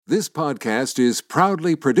This podcast is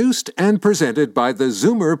proudly produced and presented by the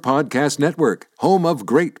Zoomer Podcast Network, home of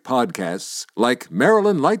great podcasts like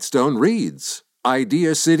Marilyn Lightstone Reads,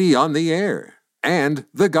 Idea City on the Air, and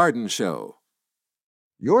The Garden Show.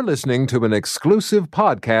 You're listening to an exclusive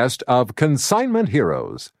podcast of Consignment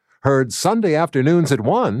Heroes, heard Sunday afternoons at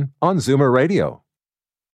 1 on Zoomer Radio.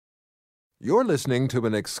 You're listening to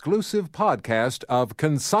an exclusive podcast of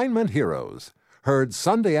Consignment Heroes, heard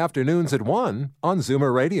Sunday afternoons at 1 on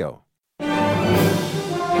Zoomer Radio.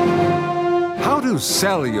 How to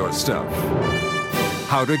sell your stuff.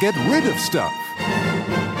 How to get rid of stuff.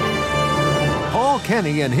 Paul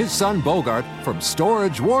Kenny and his son Bogart from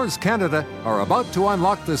Storage Wars Canada are about to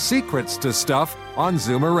unlock the secrets to stuff on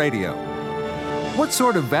Zoomer Radio. What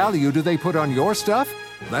sort of value do they put on your stuff?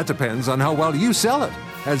 That depends on how well you sell it,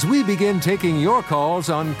 as we begin taking your calls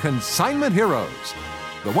on Consignment Heroes,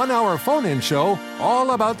 the 1-hour phone-in show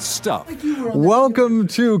all about stuff. Welcome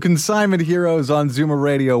to Consignment Heroes on Zoomer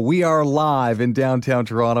Radio. We are live in downtown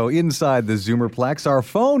Toronto inside the Zoomerplex. Our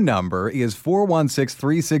phone number is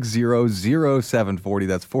 416-360-0740.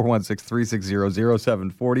 That's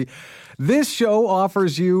 416-360-0740. This show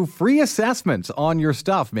offers you free assessments on your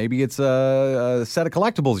stuff. Maybe it's a set of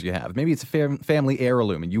collectibles you have. Maybe it's a family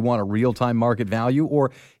heirloom and you want a real-time market value,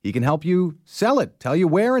 or he can help you sell it, tell you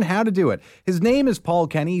where and how to do it. His name is Paul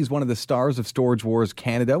Kenny. He's one of the stars of Storage Wars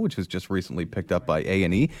Canada, which was just recently picked up by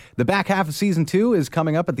A&E. The back half of Season 2 is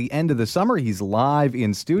coming up at the end of the summer. He's live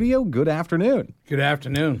in studio. Good afternoon. Good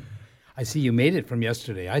afternoon. I see you made it from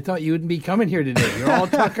yesterday. I thought you wouldn't be coming here today. You're all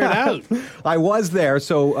tuckered out. I was there.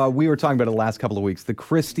 So we were talking about it the last couple of weeks. The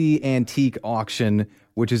Christie Antique Auction,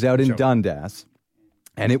 which is out in Dundas.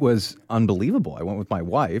 And it was unbelievable. I went with my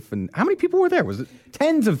wife. And how many people were there? Was it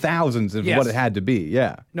tens of thousands of what it had to be?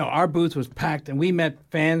 Yeah. No, our booth was packed. And we met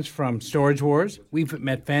fans from Storage Wars. We've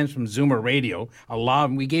met fans from Zoomer Radio. A lot of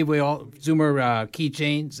them. We gave away all Zoomer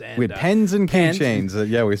keychains. And, we had pens and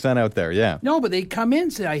keychains. We sent out there. Yeah. No, but they come in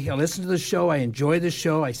and say, I listen to the show. I enjoy the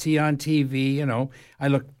show. I see you on TV. You know, I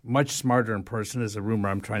look much smarter in person, is a rumor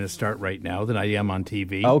I'm trying to start right now, than I am on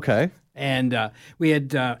TV. Okay. And we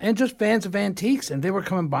had and just fans of antiques, and they were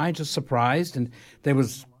coming by just surprised. And there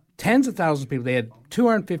was tens of thousands of people. They had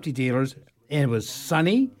 250 dealers, and it was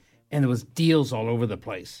sunny, and there was deals all over the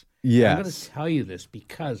place. Yeah, I'm going to tell you this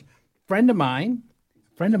because a friend of mine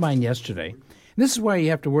yesterday, and this is why you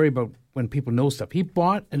have to worry about when people know stuff. He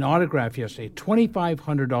bought an autograph yesterday,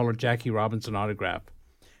 $2,500 Jackie Robinson autograph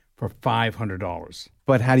for $500.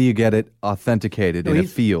 But how do you get it authenticated in a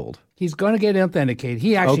field? He's going to get it authenticated.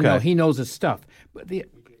 He actually he knows his stuff. But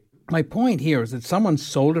my point here is that someone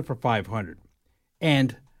sold it for $500,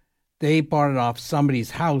 and they bought it off somebody's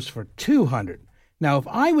house for $200. Now, if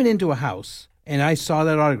I went into a house and I saw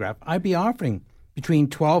that autograph, I'd be offering between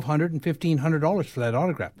 $1,200 and $1,500 for that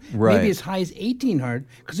autograph. Right. Maybe as high as $1,800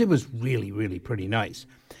 because it was really, really pretty nice.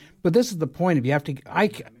 But this is the point: if you have to,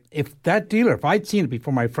 if that dealer, if I'd seen it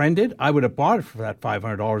before my friend did, I would have bought it for that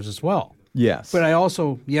 $500 as well. Yes. But I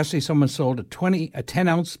also, yesterday someone sold a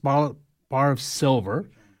 10-ounce bar of silver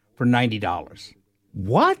for $90.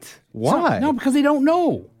 What? Why? No, because they don't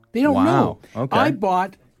know. They don't know. Okay. I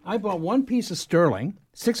bought one piece of sterling,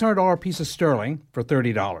 $600 piece of sterling for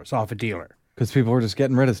 $30 off a dealer. Because people were just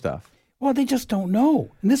getting rid of stuff. Well, they just don't know.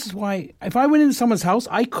 And this is why, if I went into someone's house,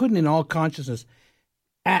 I couldn't in all consciousness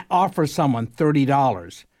offer someone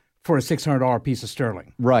 $30 for a $600 piece of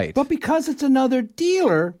sterling. Right. But because it's another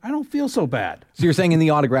dealer, I don't feel so bad. So you're saying in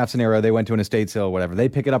the autograph scenario, they went to an estate sale or whatever. They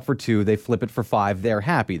pick it up for $2, they flip it for $5, they're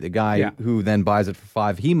happy. The guy who then buys it for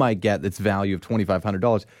 $5, he might get its value of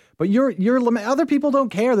 $2,500. But other people don't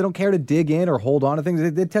care. They don't care to dig in or hold on to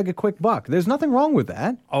things. They take a quick buck. There's nothing wrong with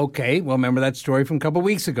that. Okay. Well, remember that story from a couple of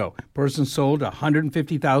weeks ago. Person sold a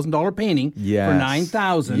 $150,000 painting for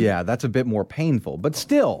 $9,000. Yeah, that's a bit more painful. But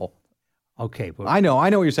still... Okay. Well, I know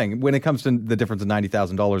what you're saying. When it comes to the difference of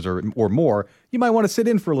 $90,000 or more, you might want to sit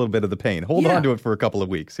in for a little bit of the pain. Hold on to it for a couple of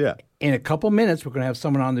weeks, In a couple minutes, we're going to have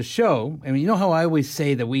someone on the show. I mean, you know how I always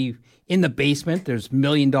say that in the basement, there's $1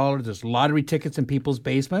 million, there's lottery tickets in people's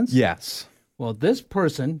basements? Yes. Well, this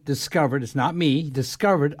person discovered, it's not me,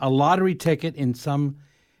 discovered a lottery ticket in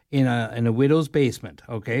a widow's basement,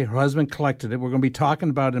 okay? Her husband collected it. We're going to be talking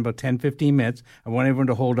about it in about 10, 15 minutes. I want everyone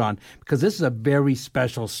to hold on because this is a very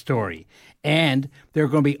special story. And they're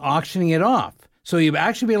going to be auctioning it off. So you'll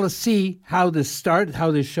actually be able to see how this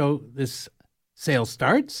sale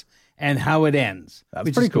starts and how it ends. That's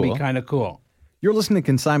pretty cool. Which is going to be kind of cool. You're listening to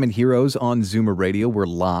Consignment Heroes on Zoomer Radio. We're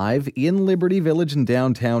live in Liberty Village in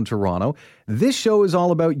downtown Toronto. This show is all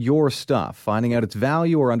about your stuff, finding out its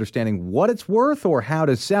value or understanding what it's worth or how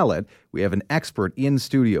to sell it. We have an expert in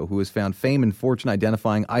studio who has found fame and fortune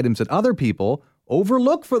identifying items that other people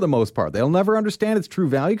overlook for the most part. They'll never understand its true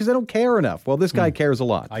value because they don't care enough. Well, this guy cares a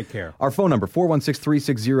lot. I care. Our phone number,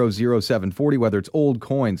 416-360-0740, whether it's old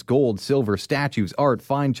coins, gold, silver, statues, art,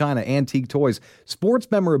 fine china, antique toys,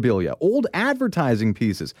 sports memorabilia, old advertising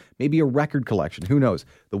pieces, maybe a record collection. Who knows?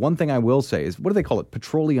 The one thing I will say is, what do they call it?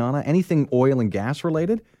 Petroliana? Anything oil and gas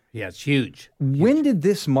related? Yeah, it's huge. When did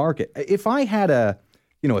this market? If I had a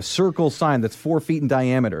circle sign that's 4 feet in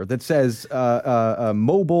diameter that says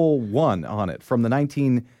Mobile One on it from the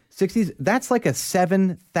 1960s, that's like a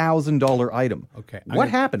 $7,000 item. Okay. What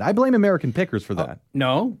happened? I blame American Pickers for that.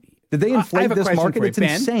 No. Did they I inflate have a this question market? for you. It's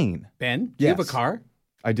Ben? insane. Ben, do you have a Yes. car?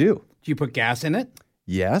 I do. Do you put gas in it?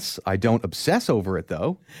 Yes, I don't obsess over it,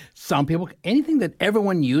 though. Some people, anything that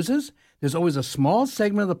everyone uses, there's always a small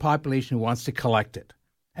segment of the population who wants to collect it.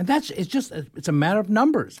 And it's a matter of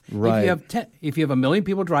numbers. Right. If you have 1 million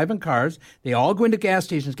people driving cars, they all go into gas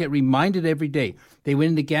stations, get reminded every day. They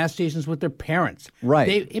went into gas stations with their parents.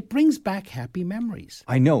 Right. It brings back happy memories.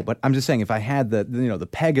 I know, but I'm just saying, if I had the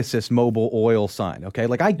Pegasus mobile oil sign, okay,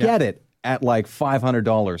 like I get it at like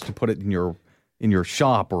 $500 to put it in your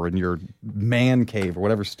shop or in your man cave or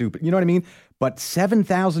whatever stupid, you know what I mean? But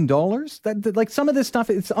 $7,000? That like some of this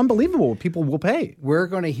stuff, it's unbelievable what people will pay. We're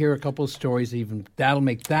going to hear a couple of stories that'll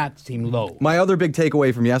make that seem low. My other big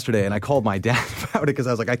takeaway from yesterday, and I called my dad about it because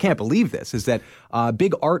I was like, I can't believe this, is that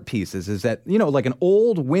big art pieces is that, like an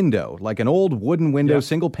old window, like an old wooden window,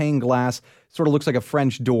 single pane glass, sort of looks like a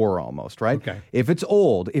French door almost, right? Okay. If it's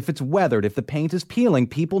old, if it's weathered, if the paint is peeling,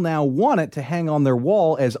 people now want it to hang on their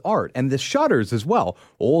wall as art. And the shutters as well,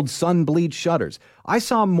 old sun-bleached shutters. I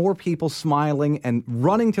saw more people smiling and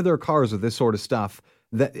running to their cars with this sort of stuff.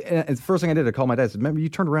 And the first thing I did, I called my dad. I said, remember, you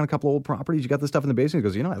turned around a couple of old properties. You got this stuff in the basement?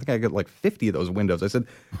 He goes, I think I got like 50 of those windows. I said,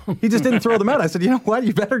 he just didn't throw them out. I said, you know what?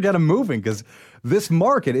 You better get them moving because this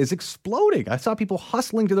market is exploding. I saw people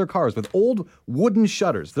hustling to their cars with old wooden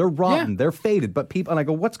shutters. They're rotten. They're faded. But people, and I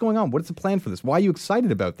go, what's going on? What is the plan for this? Why are you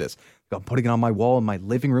excited about this? I'm putting it on my wall in my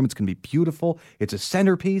living room. It's going to be beautiful. It's a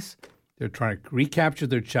centerpiece. They're trying to recapture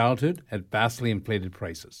their childhood at vastly inflated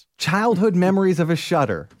prices. Childhood memories of a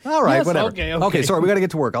shutter. All right, Yes, whatever. okay. Sorry, we got to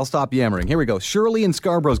get to work. I'll stop yammering. Here we go. Shirley in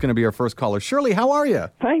Scarborough is going to be our first caller. Shirley, how are you?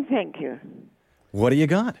 Fine, thank you. What do you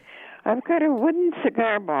got? I've got a wooden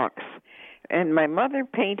cigar box, and my mother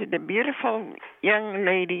painted a beautiful young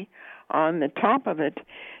lady on the top of it,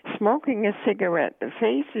 smoking a cigarette. The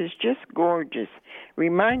face is just gorgeous.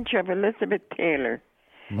 Reminds you of Elizabeth Taylor.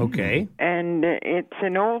 Okay. And it's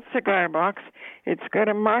an old cigar box. It's got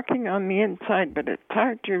a marking on the inside, but it's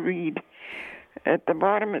hard to read. At the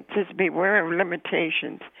bottom it says beware of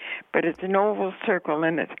limitations, but it's an oval circle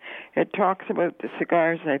in it. It talks about the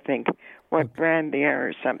cigars, I think, what brand they are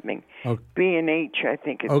or something. B&H, I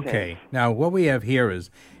think it says. Okay. Now, what we have here is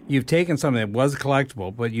you've taken something that was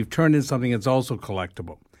collectible, but you've turned it into something that's also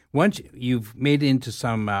collectible. Once you've made it into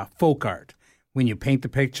some folk art. When you paint the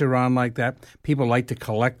picture on like that, people like to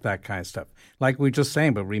collect that kind of stuff. Like we were just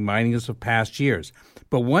saying, but reminding us of past years.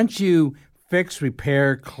 But once you fix,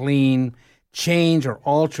 repair, clean, change, or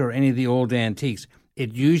alter any of the old antiques,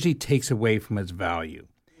 it usually takes away from its value.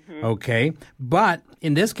 Mm-hmm. Okay? But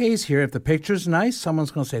in this case here, if the picture's nice,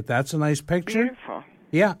 someone's going to say, that's a nice picture. Beautiful.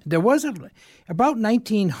 Yeah, there was about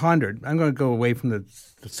 1900. I'm going to go away from the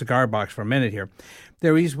cigar box for a minute here.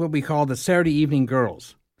 There is what we call the Saturday Evening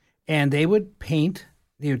Girls. And they would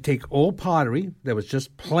take old pottery that was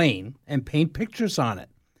just plain and paint pictures on it.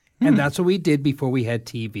 And that's what we did before we had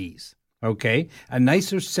TVs. Okay? A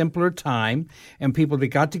nicer, simpler time. And people, they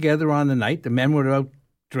got together on the night. The men were out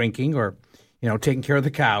drinking or, taking care of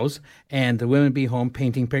the cows. And the women would be home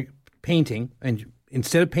painting. And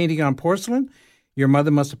instead of painting on porcelain, your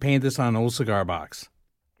mother must have painted this on an old cigar box.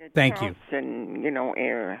 Thank you. And,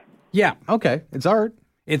 era. Yeah. Okay, it's art.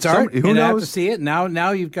 It's art. Who you have knows? to see it.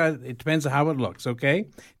 Now you've got, it depends on how it looks, okay?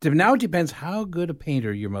 Now it depends how good a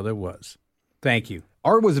painter your mother was. Thank you.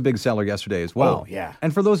 Art was a big seller yesterday as well. Oh, yeah.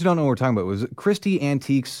 And for those who don't know what we're talking about, it was Christie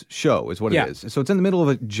Antiques Show is what it is. So it's in the middle of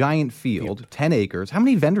a giant field, 10 acres. How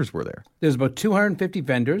many vendors were there? There's about 250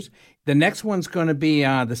 vendors. The next one's going to be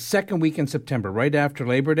the second week in September, right after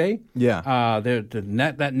Labor Day. Yeah.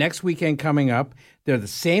 That next weekend coming up, the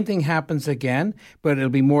same thing happens again, but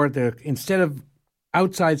it'll be more, instead of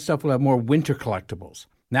outside stuff, we'll have more winter collectibles.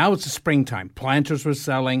 Now it's the springtime. Planters were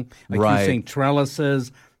selling, like Right. you're saying,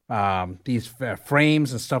 trellises,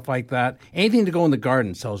 frames and stuff like that. Anything to go in the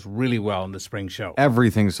garden sells really well in the spring show.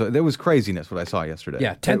 Everything. So there was craziness what I saw yesterday.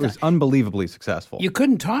 Yeah, it was unbelievably successful. You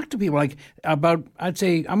couldn't talk to people I'd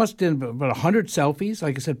say I must have done about 100 selfies.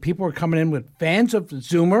 Like I said, people were coming in with fans of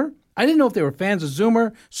Zoomer. I didn't know if they were fans of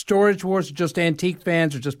Zoomer, Storage Wars, or just antique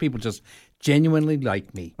fans, or just people just genuinely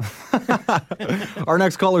like me. Our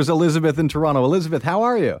next caller is Elizabeth in Toronto. Elizabeth, how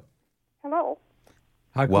are you? Hello.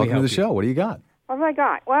 How can we Welcome to help the you? show. What do you got? What have I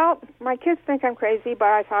got? Well, my kids think I'm crazy, but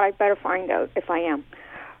I thought I'd better find out if I am.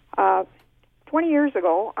 20 years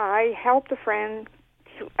ago, I helped a friend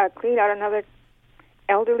clean out another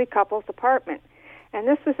elderly couple's apartment. And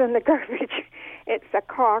this was in the garbage. It's a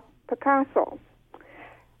Koch Picasso.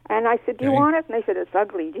 And I said, do you want it? And they said, it's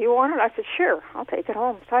ugly. Do you want it? I said, sure, I'll take it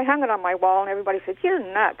home. So I hung it on my wall, and everybody said, you're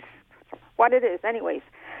nuts. What it is, anyways.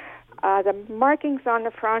 The markings on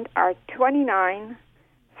the front are 29-3-38.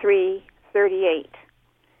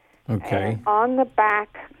 Okay. And on the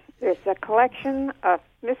back, there's a collection of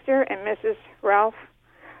Mr. and Mrs. Ralph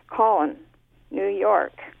Collin, New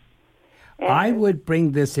York. And I would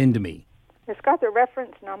bring this into me. it's got the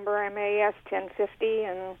reference number, MAS 1050,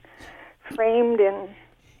 and framed in...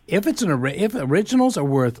 If if originals are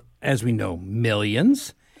worth, as we know,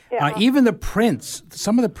 millions, Yeah. even the prints,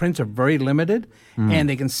 some of the prints are very limited, and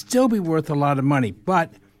they can still be worth a lot of money.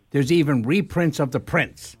 But there's even reprints of the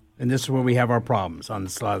prints, and this is where we have our problems on a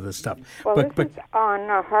lot of this stuff. Well, but this is on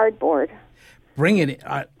hardboard. bring it.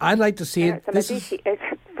 I'd like to see And it. it's, it's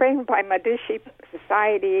framed by Medici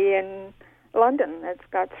Society in London. It's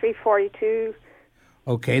got 342...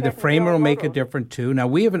 Okay, the framer will make it different too. Now,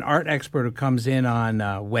 we have an art expert who comes in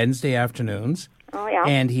on Wednesday afternoons. Oh, yeah.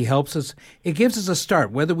 And he helps us. It gives us a start.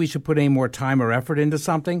 Whether we should put any more time or effort into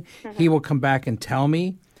something, he will come back and tell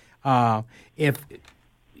me. If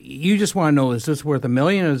you just want to know, is this worth $1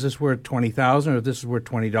 million, or is this worth $20,000, or is this worth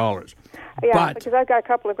 $20? Yeah, because I've got a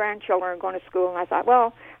couple of grandchildren going to school, and I thought,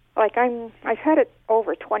 well, I've had it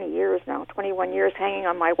over 20 years now, 21 years hanging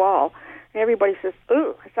on my wall. And everybody says,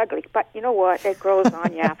 ooh, it's ugly. But you know what? It grows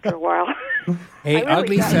on you after a while. Hey,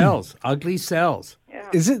 ugly sells. Ugly sells. Yeah.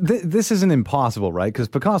 Is it? This isn't impossible, right? Because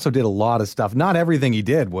Picasso did a lot of stuff. Not everything he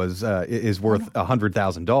did is worth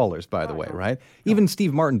 $100,000, by the way, right? Even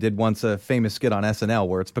Steve Martin did once a famous skit on SNL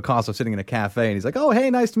where it's Picasso sitting in a cafe and he's like, "Oh, hey,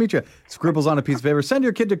 nice to meet you." Scribbles on a piece of paper, "Send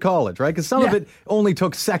your kid to college," right? Because some of it only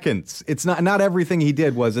took seconds. It's not everything he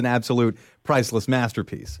did was an absolute priceless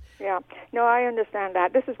masterpiece. Yeah. No, I understand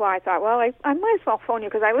that. This is why I thought, well, I might as well phone you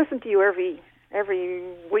because I listen to you every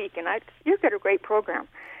week, and you've got a great program.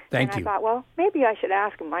 Thank you. And I thought, well, maybe I should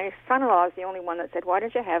ask him. My son-in-law is the only one that said, why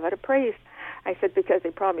don't you have it appraised? I said, because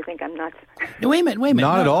they probably think I'm nuts. No, wait a minute.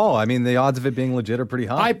 Not at all. I mean, the odds of it being legit are pretty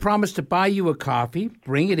high. I promise to buy you a coffee,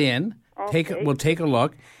 bring it in, we'll take a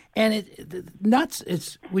look. And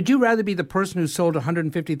would you rather be the person who sold a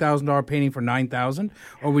 $150,000 painting for $9,000,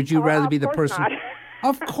 or would you rather be the person? Not.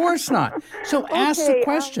 Of course not. So ask the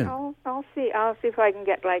question. I'll see. I'll see if I can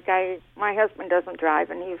get my husband doesn't drive,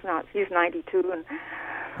 and he's 92, and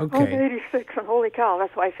I'm 86, and holy cow,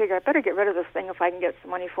 that's why I figure I better get rid of this thing if I can get some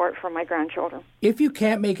money for it for my grandchildren. If you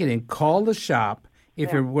can't make it in, call the shop.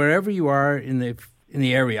 If you're wherever you are in the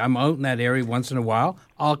area, I'm out in that area once in a while,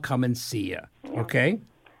 I'll come and see you. Okay?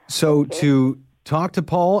 So to talk to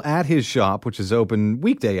Paul at his shop, which is open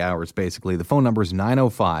weekday hours, basically, the phone number is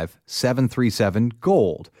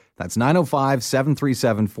 905-737-GOLD. That's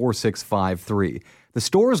 905-737-4653. The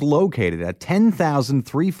store is located at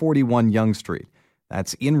 10,341 Yonge Street.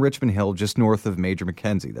 That's in Richmond Hill, just north of Major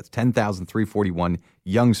Mackenzie. That's 10,341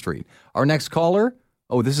 Yonge Street. Our next caller,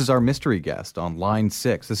 this is our mystery guest on line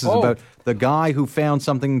 6. This is about the guy who found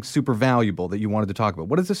something super valuable that you wanted to talk about.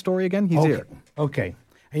 What is the story again? He's here. Okay.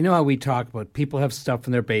 I know how we talk about people have stuff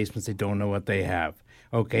in their basements, they don't know what they have.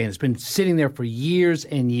 Okay, and it's been sitting there for years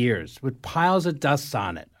and years with piles of dust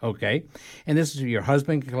on it, okay? And this is your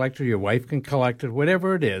husband can collect it, your wife can collect it,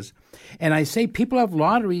 whatever it is. And I say people have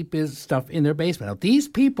lottery stuff in their basement. Now, these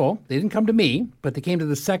people, they didn't come to me, but they came to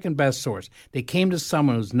the second best source. They came to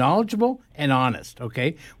someone who's knowledgeable and honest,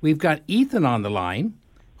 okay? We've got Ethan on the line,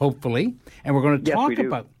 hopefully, and we're going to talk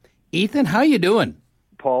about... Ethan, how you doing?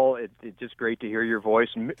 Paul, it's just great to hear your voice.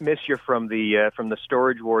 Miss you from the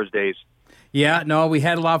Storage Wars days. Yeah, no, we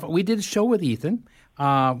had a lot. We did a show with Ethan.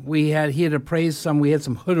 He had appraised some. We had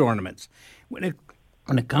some hood ornaments. When it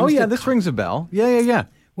comes, this rings a bell. Yeah.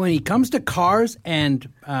 When he comes to cars and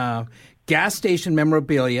gas station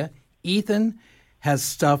memorabilia, Ethan has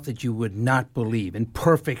stuff that you would not believe in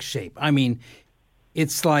perfect shape. I mean,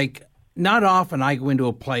 it's like not often I go into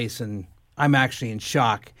a place and I'm actually in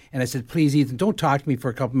shock. And I said, please, Ethan, don't talk to me for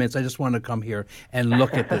a couple minutes. I just want to come here and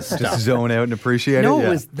look at this stuff. Just zone out and appreciate it? No, Yeah. it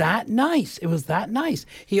was that nice. It was that nice.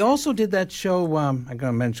 He also did that show, I'm going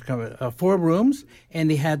to mention 4 Rooms,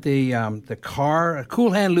 and he had the car, a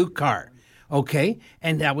Cool Hand Luke car, okay?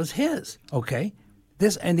 And that was his, okay?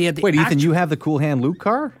 And he had the Wait, Ethan, you have the Cool Hand Luke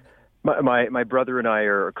car? My brother and I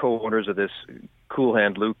are co-owners of this Cool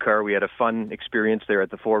Hand Luke car. We had a fun experience there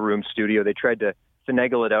at the 4 Room studio. They tried to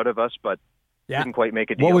finagle it out of us, but didn't quite make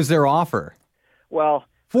a deal. What was their offer? Well,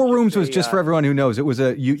 4 Rooms was just for everyone who knows. It was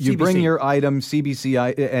you bring your item,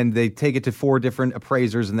 CBC, and they take it to 4 different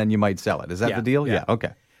appraisers, and then you might sell it. Is that the deal? Yeah.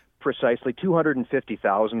 Okay. Precisely.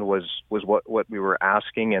 $250,000 was what we were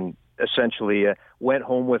asking, and essentially went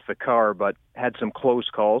home with the car, but had some close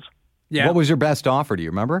calls. Yeah. What was your best offer? Do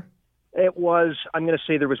you remember? It was, I'm going to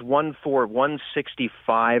say there was one for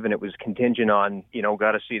 $165, and it was contingent on,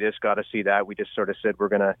 got to see this, got to see that. We just sort of said we're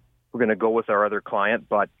going to go with our other client,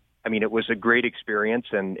 but I mean, it was a great experience,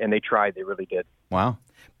 and they tried. They really did. Wow.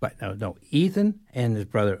 But no, Ethan and his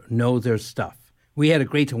brother know their stuff. We had a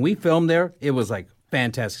great time. We filmed there. It was like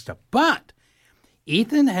fantastic stuff. But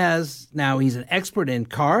Ethan he's an expert in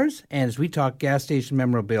cars, and as we talk, gas station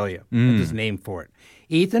memorabilia. That's his name for it.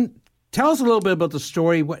 Ethan, tell us a little bit about the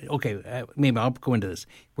story. Maybe I'll go into this.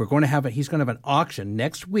 He's going to have an auction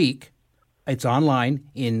next week. It's online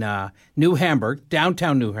in New Hamburg,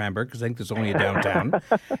 downtown New Hamburg, because I think there's only a downtown.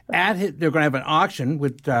 They're going to have an auction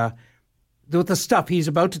with the stuff he's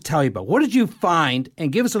about to tell you about. What did you find?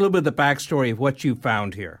 And give us a little bit of the backstory of what you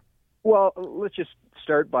found here. Well, let's just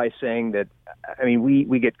start by saying that, I mean,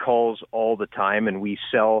 we get calls all the time, and we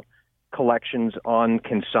sell collections on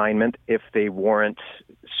consignment if they warrant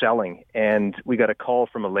selling. And we got a call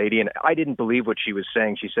from a lady, and I didn't believe what she was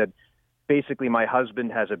saying. She said, basically, my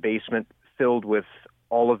husband has a basement filled with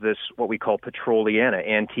all of this, what we call Petroliana,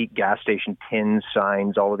 antique gas station tins,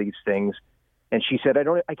 signs, all of these things. And she said,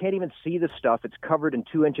 I can't even see the stuff. It's covered in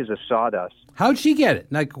 2 inches of sawdust. How'd she get it?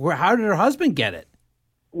 How did her husband get it?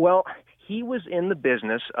 Well, he was in the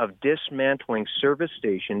business of dismantling service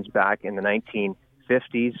stations back in the 1950s,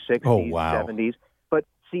 60s, 70s. But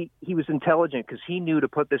see, he was intelligent because he knew to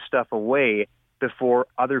put this stuff away before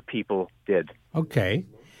other people did. Okay.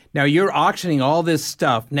 Now, you're auctioning all this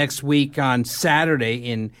stuff next week on Saturday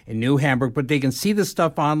in New Hamburg, but they can see the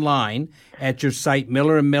stuff online at your site,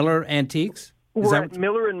 Miller & Miller Antiques? We're at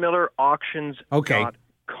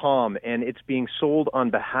millerandmillerauctions.com, and it's being sold on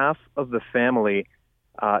behalf of the family.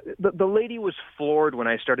 The lady was floored when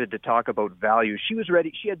I started to talk about value. She was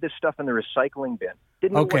ready. She had this stuff in the recycling bin.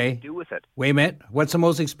 Didn't know what to do with it. Wait a minute. What's the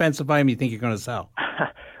most expensive item you think you're going to sell?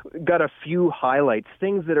 Got a few highlights,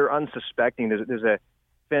 things that are unsuspecting. There's a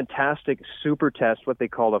fantastic Super Test, what they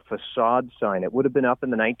call a facade sign. It would have been up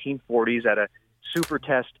in the 1940s at a Super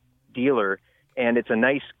Test dealer, and it's a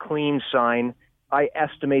nice, clean sign. I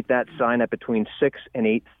estimate that sign at between $6,000 and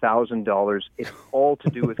 $8,000. It's all to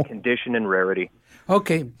do with condition and rarity.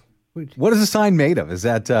 Okay. What is the sign made of? Is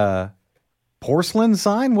that porcelain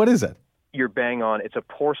sign? What is it? You're bang on. It's a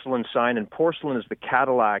porcelain sign, and porcelain is the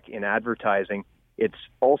Cadillac in advertising. It's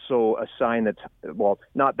also a sign that's, well,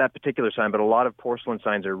 not that particular sign, but a lot of porcelain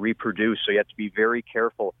signs are reproduced, so you have to be very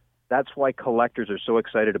careful. That's why collectors are so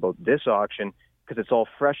excited about this auction, because it's all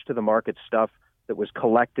fresh to the market stuff that was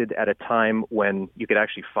collected at a time when you could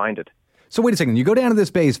actually find it. So wait a second. You go down to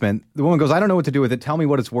this basement. The woman goes, I don't know what to do with it. Tell me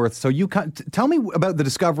what it's worth. So you tell me about the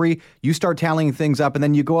discovery. You start tallying things up, and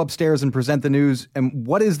then you go upstairs and present the news. And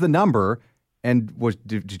what is the number? And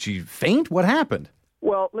did she faint? What happened?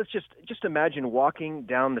 Well, let's just imagine walking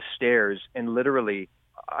down the stairs, and literally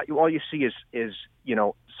all you see is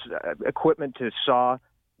equipment to saw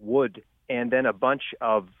wood, and then a bunch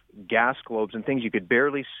of gas globes and things you could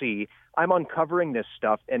barely see. I'm uncovering this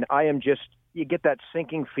stuff, and I am just, you get that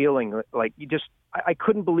sinking feeling, like I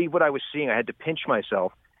couldn't believe what I was seeing. I had to pinch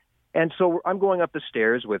myself. And so I'm going up the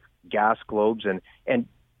stairs with gas globes and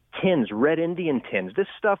tins, red Indian tins. This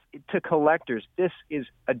stuff, to collectors, this is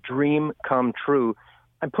a dream come true.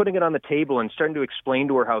 I'm putting it on the table and starting to explain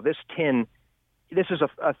to her how this tin, this is a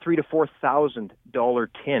 $3,000 to $4,000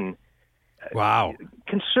 tin. Wow.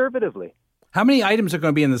 Conservatively. How many items are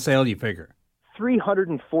going to be in the sale, you figure?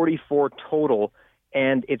 344 total,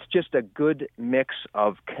 and it's just a good mix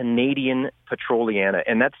of Canadian Petroliana.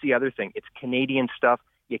 And that's the other thing. It's Canadian stuff.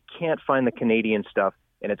 You can't find the Canadian stuff,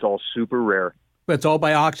 and it's all super rare. But it's all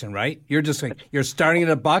by auction, right? You're just like, you're starting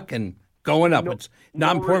at $1 and going up. It's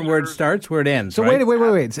not important where it starts, where it ends. So right?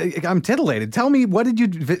 wait. I'm titillated. Tell me, what did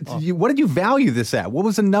you value this at? What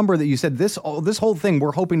was the number that you said this whole thing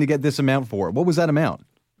we're hoping to get this amount for? What was that amount?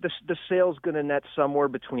 the sale's going to net somewhere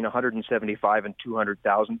between 175 and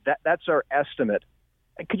 200,000. That's our estimate.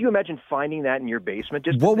 Could you imagine finding that in your basement?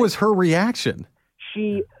 What was her reaction?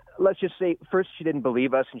 Let's just say, first she didn't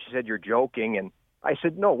believe us, and she said, "You're joking." And I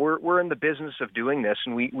said, "No, we're in the business of doing this,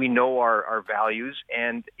 and we know our values,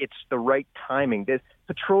 and it's the right timing.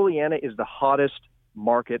 Petroliana is the hottest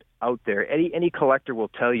market out there. Any collector will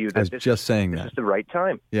tell you that this is the right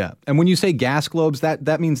time." Yeah, and when you say gas globes,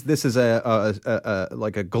 that means this is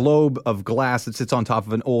like a globe of glass that sits on top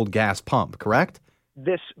of an old gas pump, correct?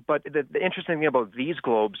 But the interesting thing about these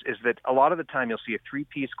globes is that a lot of the time you'll see a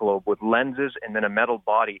three-piece globe with lenses and then a metal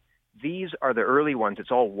body. These are the early ones.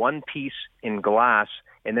 It's all one piece in glass,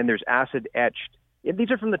 and then there's acid etched. These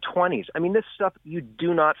are from the 20s. I mean, this stuff, you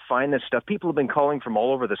do not find this stuff. People have been calling from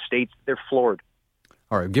all over the States. They're floored.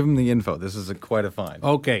 All right, give them the info. This is quite a find.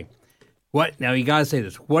 Okay. What? Now, you got to say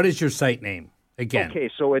this. What is your site name again? Okay,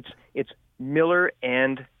 so it's Miller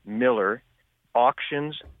and Miller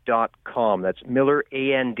auctions.com. That's Miller,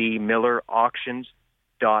 A-N-D,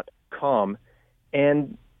 millerauctions.com.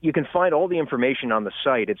 And you can find all the information on the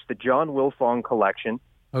site. It's the John Wilfong collection.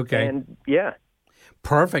 Okay. And yeah.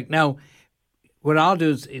 Perfect. Now, what I'll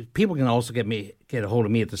do is people can also get a hold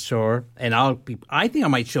of me at the store, and I think I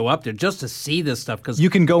might show up there just to see this stuff. Cause, you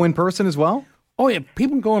can go in person as well? Oh, yeah.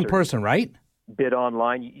 People can go in person, right? Bid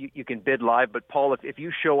online. You can bid live. But, Paul, if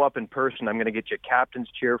you show up in person, I'm going to get you a captain's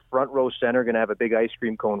chair, front row center, going to have a big ice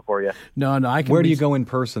cream cone for you. No, I can. Where do you go in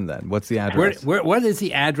person then? What's the address? What is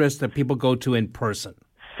the address that people go to in person?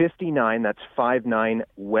 59, that's 59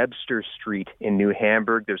 Webster Street in New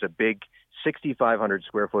Hamburg. There's a big 6,500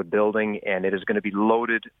 square foot building, and it is going to be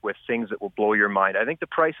loaded with things that will blow your mind. I think the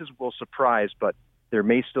prices will surprise, but there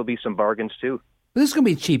may still be some bargains too. This is going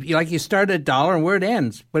to be cheap. You start at $1 and where it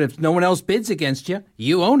ends. But if no one else bids against you,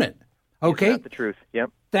 you own it. Okay? Isn't that the truth?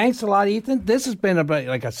 Yep. Thanks a lot, Ethan. This has been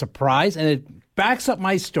a surprise, and it backs up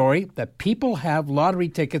my story that people have lottery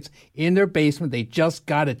tickets in their basement. They just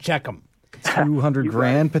got to check them. 200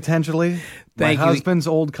 grand potentially. Thank My you. husband's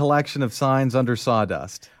old collection of signs under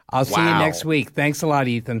sawdust. I'll see you next week. Thanks a lot,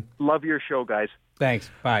 Ethan. Love your show, guys. Thanks.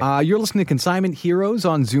 Bye. You're listening to Consignment Heroes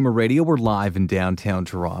on Zoomer Radio. We're live in downtown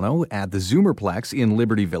Toronto at the Zoomerplex in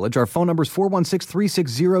Liberty Village. Our phone number is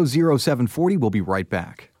 416-360-0740. We'll be right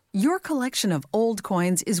back. Your collection of old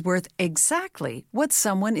coins is worth exactly what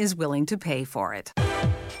someone is willing to pay for it.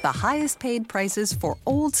 The highest paid prices for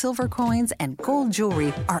old silver coins and gold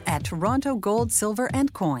jewelry are at Toronto Gold, Silver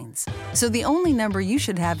and Coins. So the only number you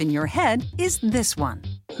should have in your head is this one,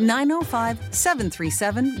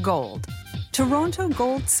 905-737-GOLD. Toronto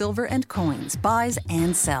Gold, Silver and Coins buys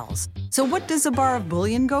and sells. So what does a bar of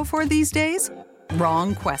bullion go for these days?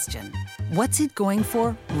 Wrong question. What's it going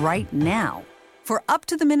for right now? For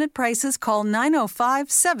up-to-the-minute prices, call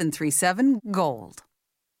 905-737-GOLD.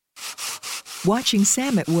 Watching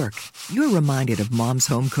Sam at work, you're reminded of Mom's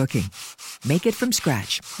home cooking. Make it from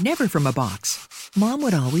scratch, never from a box. Mom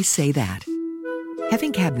would always say that.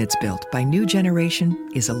 Having cabinets built by New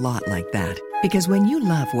Generation is a lot like that. Because when you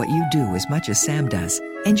love what you do as much as Sam does,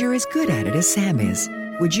 and you're as good at it as Sam is,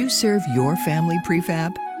 would you serve your family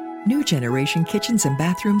prefab? New Generation Kitchens and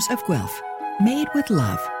Bathrooms of Guelph. Made with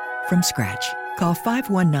love. From scratch. Call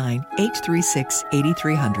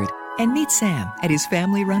 519-836-8300 and meet Sam at his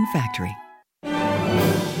family-run factory.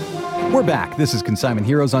 We're back. This is Consignment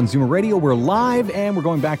Heroes on Zoomer Radio. We're live, and we're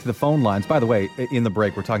going back to the phone lines. By the way, in the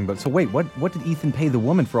break, we're talking about, so wait, what did Ethan pay the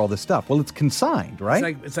woman for all this stuff? Well, it's consigned,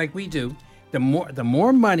 right? It's like we do. The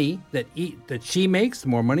more money that she makes, the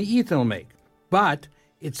more money Ethan will make. But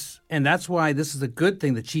and that's why this is a good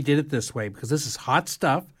thing that she did it this way, because this is hot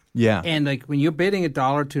stuff. Yeah. And like when you're bidding $1,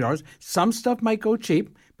 $2, some stuff might go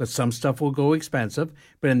cheap, but some stuff will go expensive.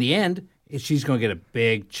 But in the end, she's going to get a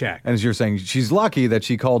big check. And as you're saying, she's lucky that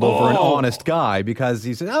she called over an honest guy, because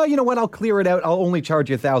he said, oh, you know what, I'll clear it out. I'll only charge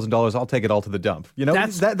you $1,000. I'll take it all to the dump. You know,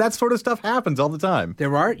 that sort of stuff happens all the time.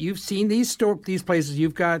 You've seen these places,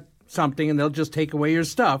 you've got something and they'll just take away your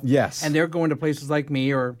stuff. Yes. And they're going to places like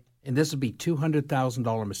me and this would be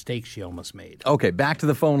 $200,000 mistake she almost made. Okay, back to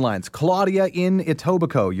the phone lines. Claudia in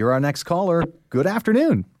Etobicoke, you're our next caller. Good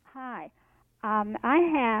afternoon. Hi. I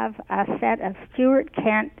have a set of Stuart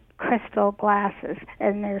Kent crystal glasses,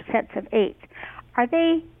 and they're sets of 8. Are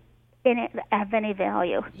they of any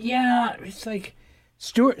value? Yeah, it's like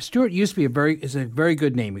Stuart used to be is a very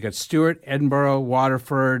good name. We got Stuart, Edinburgh,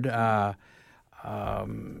 Waterford. I'm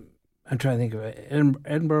trying to think of it.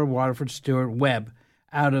 Edinburgh, Waterford, Stuart, Webb,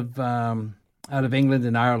 out of England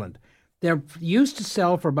and Ireland. They're used to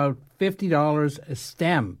sell for about $50 a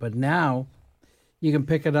stem, but now you can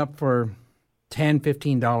pick it up for $10,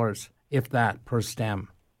 $15, if that, per stem.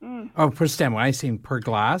 Oh, per stem. When I say per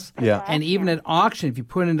glass. Yeah. And even at auction, if you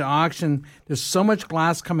put it into auction, there's so much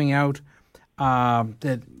glass coming out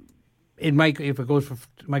that it might, if it goes for,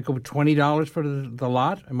 it might go for $20 for the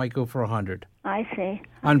lot. It might go for $100. I see.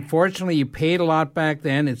 Unfortunately, you paid a lot back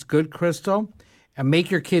then. It's good crystal, and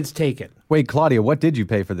make your kids take it. Wait, Claudia, what did you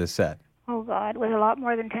pay for this set? Oh, God. It was a lot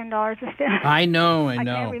more than $10 a stem. I know. I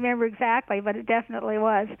can't remember exactly, but it definitely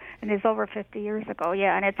was. And it's over 50 years ago,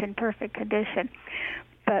 yeah, and it's in perfect condition.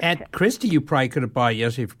 But At Christie, you probably could have bought it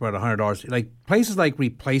yesterday for about $100. Like places like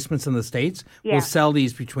Replacements in the States Yeah. will sell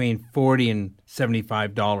these between $40 and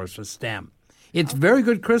 $75 a stem. It's very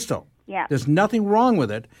good crystal. Yeah. There's nothing wrong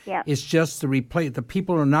with it. Yeah. It's just the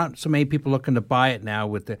people are not so many people looking to buy it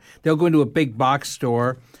now. They'll go into a big box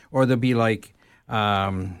store, or they'll be like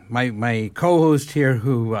my co-host here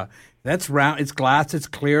who that's round. It's glass. It's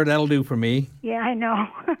clear. That'll do for me. Yeah, I know.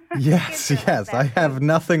 Yes. I have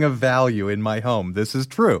nothing of value in my home. This is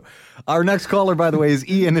true. Our next caller, by the way, is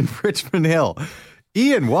Ian in Richmond Hill.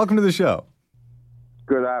 Ian, welcome to the show.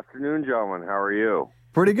 Good afternoon, gentlemen. How are you?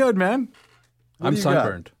 Pretty good, man. I'm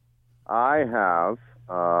sunburned. I have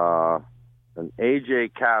an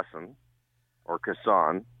AJ Casson, or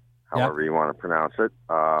Casson, however you want to pronounce it,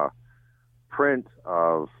 print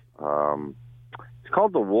of, it's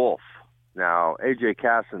called The Wolf. Now, AJ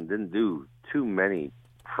Casson didn't do too many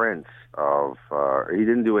prints of, he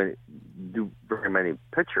didn't do very many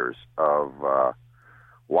pictures of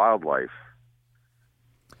wildlife.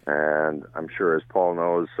 And I'm sure, as Paul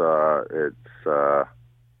knows, it's the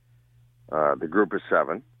group of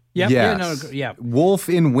 7. Yep. Yes. Yeah. Wolf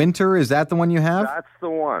in Winter, is that the one you have? That's the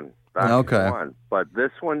one. That's Okay. the one. But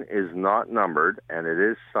this one is not numbered, and it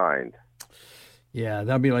is signed. Yeah,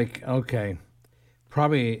 that'd be like, okay.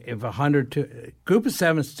 Probably if 100 Group of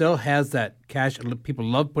 7 still has that cash people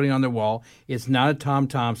love putting on their wall. It's not a Tom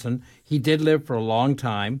Thompson. He did live for a long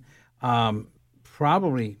time.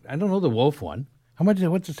 Probably, I don't know the Wolf one. How much?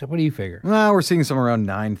 What do you figure? Well, we're seeing somewhere around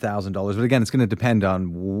 $9,000. But again, it's going to depend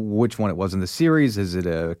on which one it was in the series. Is it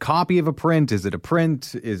a copy of a print? Is it a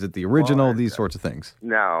print? Is it the original? Well, these sorts of things.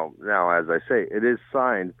 Now, as I say, it is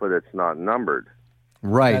signed, but it's not numbered.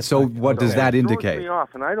 Right. That's so like- what does that It throws indicate? me off,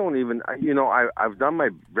 and I don't even, I've done my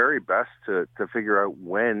very best to figure out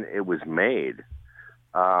when it was made.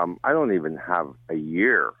 I don't even have a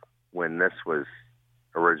year when this was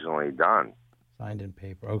originally done. Signed in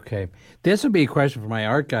paper. Okay. This would be a question for my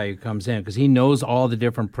art guy who comes in because he knows all the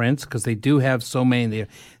different prints because they do have so many.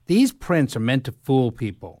 These prints are meant to fool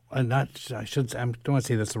people. I don't want to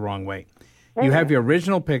say this the wrong way. You have your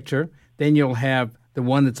original picture, then you'll have the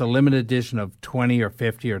one that's a limited edition of 20 or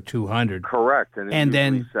 50 or 200. Correct. And it And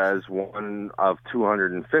usually then- says one of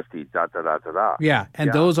 250, da-da-da-da-da. Yeah,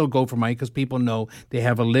 and those will go for money because people know they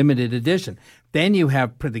have a limited edition. Then you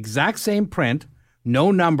have the exact same print,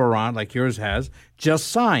 no number on it like yours has, just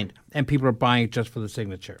signed, and people are buying it just for the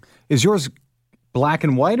signature. Is yours black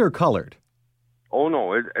and white or colored? Oh,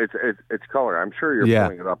 no, it's color. I'm sure you're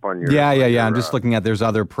pulling it up on your... Yeah. on your, I'm just looking at, there's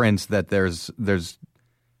other prints that there's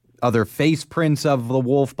other face prints of the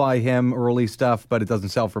wolf by him, early stuff, but it doesn't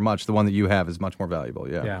sell for much. The one that you have is much more valuable.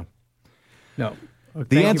 Yeah. No.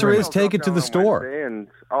 The answer is take it to I'll the drop down on store. Wednesday, and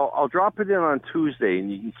I'll drop it in on Tuesday,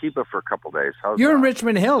 and you can keep it for a couple days. How's You're that? in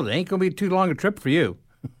Richmond Hill. It ain't going to be too long a trip for you.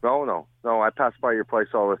 No. I pass by your place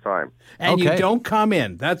all the time. And you Okay. don't come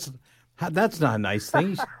in. That's not a nice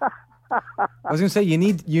thing. I was going to say you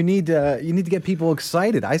need to get people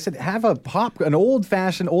excited. I said have an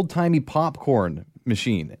old-fashioned, old-timey popcorn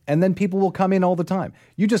machine, and then people will come in all the time.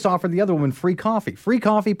 You just offered the other woman free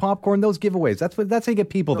coffee, popcorn, those giveaways. That's how you get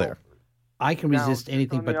people there. I can resist Now,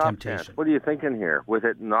 anything on the but off temptation. chance, what are you thinking here? With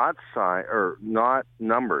it not signed or not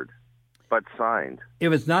numbered, but signed?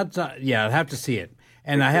 If it's not, yeah, I'd have to see it.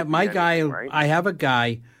 And I have my be guy. anything, right? I have a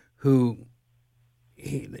guy who,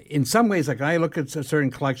 in some ways, like I look at certain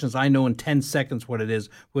collections, I know in 10 seconds what it is.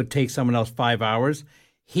 Would take someone else 5 hours.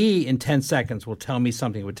 He, in 10 seconds, will tell me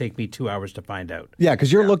something. It would take me 2 hours to find out. Yeah,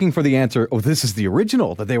 because you're looking for the answer. Oh, this is the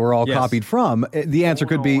original that they were all Yes. copied from. The answer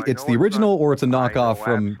could be I it's know the original not- or it's a I knockoff know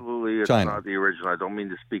from absolutely it's China. not the original. I don't mean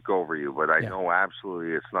to speak over you, but I know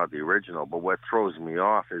absolutely it's not the original. But what throws me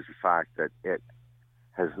off is the fact that it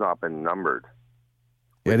has not been numbered.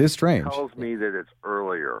 It is strange. It tells me that it's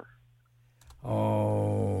earlier.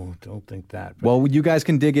 Oh, don't think that. But Well, you guys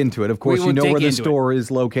can dig into it. Of course, will you know dig where the into it. store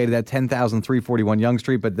is located at 10,341 Yonge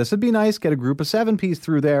Street, but this would be nice. Get a group of 7 piece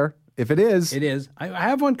through there. If it is. It is. I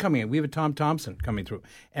have one coming in. We have a Tom Thompson coming through.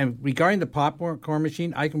 And regarding the popcorn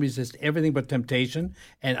machine, I can resist everything but temptation,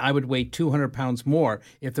 and I would weigh 200 pounds more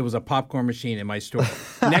if there was a popcorn machine in my store.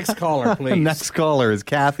 Next caller, please. Next caller is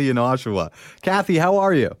Kathy in Oshawa. Kathy, how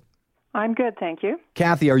are you? I'm good, thank you.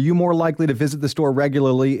 Kathy, are you more likely to visit the store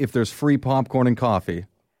regularly if there's free popcorn and coffee?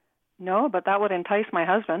 No, but that would entice my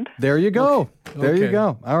husband. There you go. Okay. There you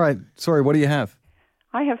go. All right. Sorry, what do you have?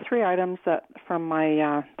 I have 3 items that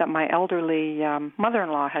my elderly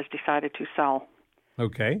mother-in-law has decided to sell.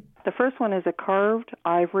 Okay. The first one is a carved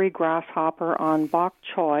ivory grasshopper on bok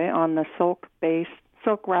choy on the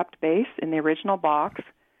silk-wrapped base in the original box.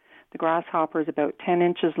 The grasshopper is about 10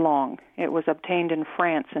 inches long. It was obtained in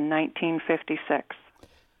France in 1956.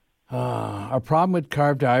 Our problem with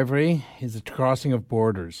carved ivory is the crossing of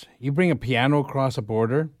borders. You bring a piano across a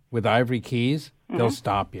border with ivory keys, they'll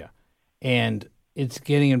stop you. And it's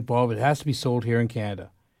getting involved. It has to be sold here in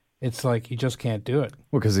Canada. It's like you just can't do it.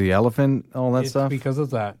 Well, because of the elephant, all that It's stuff? because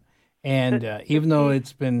of that. And even though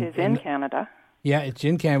it's been... It's in Canada. Yeah, it's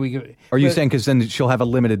in Canada. Are you saying because then she'll have a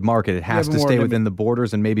limited market? It has have to more stay limit- within the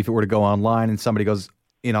borders, and maybe if it were to go online and somebody goes,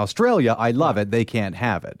 in Australia, I love it, they can't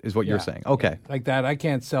have it, is what you're saying. Okay. Like that, I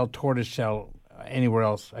can't sell tortoiseshell anywhere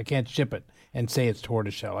else. I can't ship it and say it's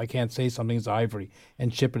tortoiseshell. I can't say something's ivory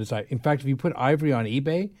and ship it as ivory. In fact, if you put ivory on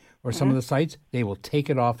eBay or some of the sites, they will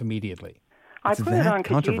take it off immediately. I put it on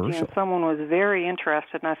Kijiji, and someone was very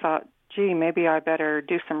interested, and I thought, gee, maybe I better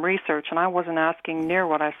do some research, and I wasn't asking near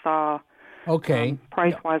what I saw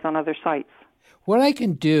price-wise on other sites. What I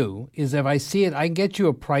can do is if I see it, I can get you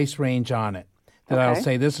a price range on it that I'll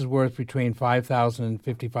say this is worth between $5,000 and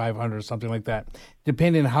 $5,500 or something like that,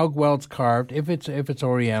 depending on how well it's carved, if it's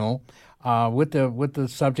Oriental, with the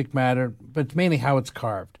subject matter, but mainly how it's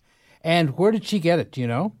carved. And where did she get it? Do you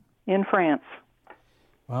know? In France.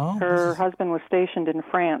 Well, her husband was stationed in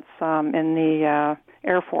France in the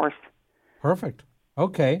Air Force. Perfect.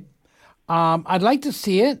 Okay. I'd like to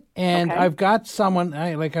see it, and I've got someone,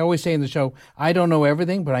 like I always say in the show, I don't know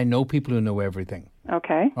everything, but I know people who know everything.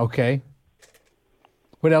 Okay. Okay.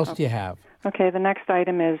 What else do you have? Okay, the next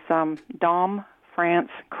item is Dom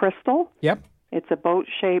France Crystal. Yep. It's a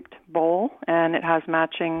boat-shaped bowl, and it has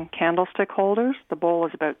matching candlestick holders. The bowl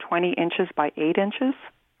is about 20 inches by 8 inches.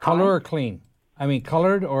 Color or clean? I mean,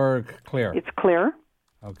 colored or clear? It's clear.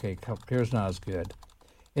 Okay, clear's not as good.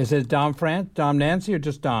 Is it Dom France, Dom Nancy, or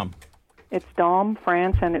just Dom? It's Dom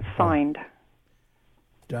France, and it's signed.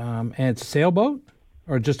 And it's a sailboat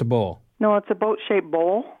or just a bowl? No, it's a boat-shaped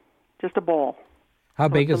bowl, just a bowl. How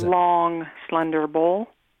big is it? A long, slender bowl.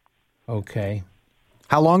 Okay.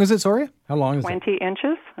 How long is it, sorry? How long is it? 20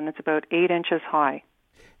 inches, and it's about 8 inches high.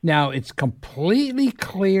 Now, it's completely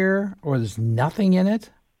clear or there's nothing in it?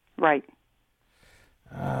 Right.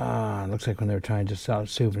 Looks like when they were trying to sell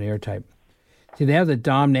souvenir type. See, they have the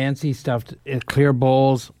Dom Nancy stuff, clear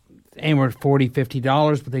bowls, anywhere $40,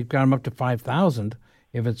 $50, but they've got them up to $5,000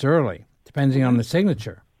 if it's early, depending on the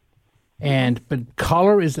signature. But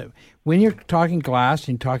color is, when you're talking glass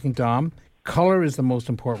and you're talking Dom, color is the most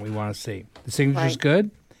important we want to see. The signature's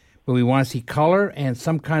good, but we want to see color and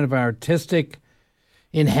some kind of artistic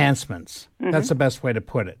enhancements. That's the best way to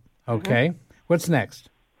put it. Okay? What's next?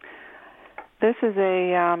 This is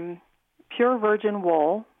a pure virgin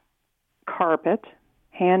wool carpet,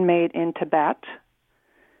 handmade in Tibet,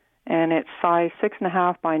 and it's size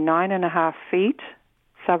 6.5 by 9.5 feet,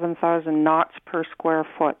 7,000 knots per square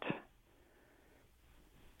foot.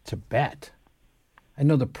 Tibet. I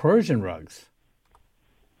know the Persian rugs.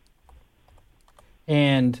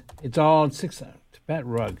 And it's all Tibet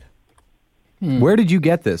rug. Where did you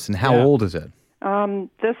get this, and how old is it?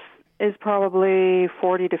 This is probably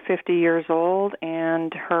 40 to 50 years old,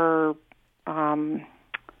 and her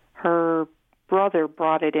brother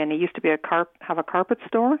brought it in. He used to be have a carpet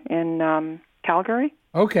store in Calgary.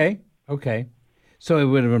 Okay. So it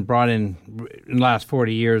would have been brought in the last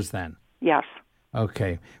 40 years then? Yes.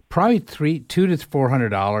 Okay. Probably $200 to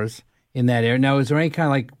 $400 in that area. Now, is there any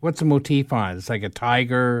kind of what's the motif on it? It's like a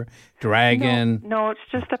tiger, dragon? No, it's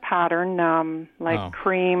just a pattern,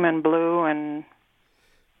 cream and blue and...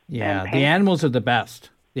 Yeah, the animals are the best.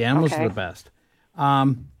 The animals are the best.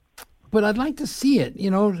 But I'd like to see it.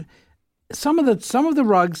 You know, some of the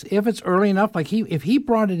rugs, if it's early enough, if he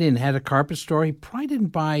brought it in, had a carpet store, he probably didn't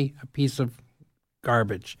buy a piece of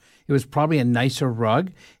garbage. It was probably a nicer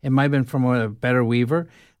rug. It might have been from a better weaver.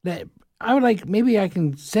 That I would maybe I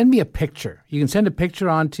can send me a picture. You can send a picture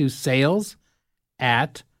on to sales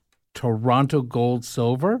at Toronto Gold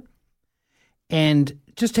Silver and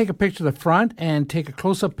just take a picture of the front and take a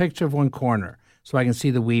close-up picture of one corner so I can see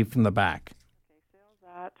the weave from the back.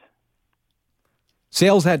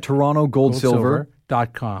 Sales at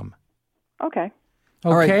TorontoGoldSilver.com. Okay.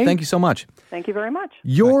 All right, thank you so much. Thank you very much.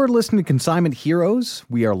 You're listening to Consignment Heroes.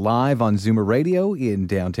 We are live on Zoomer Radio in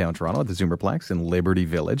downtown Toronto at the Zoomerplex in Liberty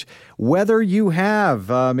Village. Whether you have,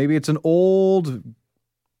 maybe it's an old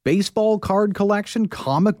baseball card collection,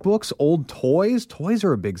 comic books, old toys. Toys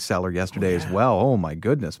are a big seller yesterday as well. Oh, my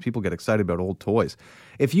goodness. People get excited about old toys.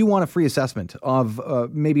 If you want a free assessment of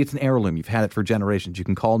maybe it's an heirloom, you've had it for generations, you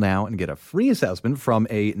can call now and get a free assessment from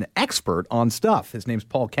an expert on stuff. His name's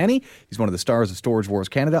Paul Kenny. He's one of the stars of Storage Wars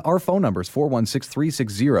Canada. Our phone number is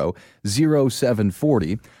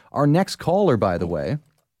 416-360-0740. Our next caller, by the way,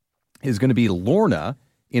 is going to be Lorna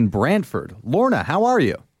in Brantford. Lorna, how are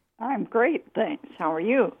you? I'm great, thanks. How are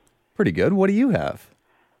you? Pretty good. What do you have?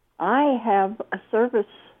 I have a service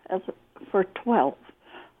for 12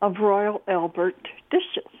 of Royal Albert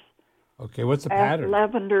dishes. Okay, what's the pattern?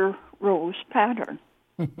 Lavender rose pattern.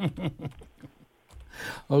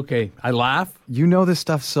 Okay, I laugh. You know this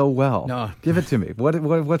stuff so well. No. Give it to me.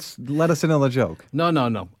 What's let us in on the joke.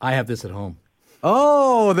 No. I have this at home.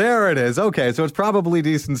 Oh, there it is. Okay, so it's probably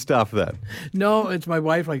decent stuff then. No, it's my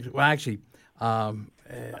wife. I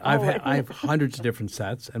have hundreds of different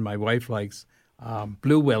sets, and my wife likes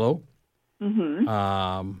Blue Willow. Mm-hmm.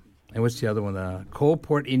 And what's the other one?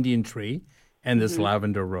 Coalport Indian Tree, and this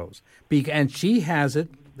Lavender Rose. And she has it.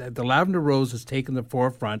 The Lavender Rose has taken the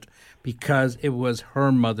forefront because it was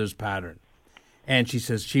her mother's pattern, and she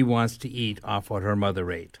says she wants to eat off what her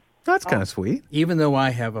mother ate. That's kind of sweet. Even though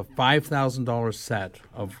I have a $5,000 set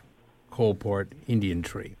of Coalport Indian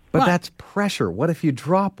Tree. But that's pressure. What if you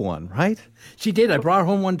drop one, right? She did. I brought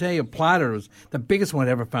home one day a platter. It was the biggest one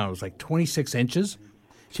I ever found. It was like 26 inches.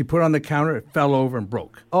 She put it on the counter. It fell over and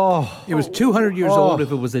broke. Oh. It was 200 years old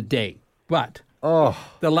if it was a day. But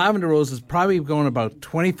the Lavender Rose is probably going about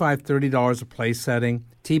 $25, $30 a place setting.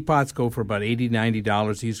 Teapots go for about $80,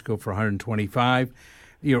 $90. These go for $125.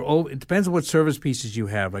 It depends on what service pieces you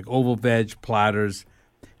have, like oval veg, platters.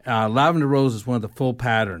 Lavender Rose is one of the full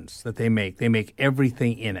patterns that they make. They make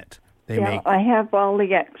everything in it. I have all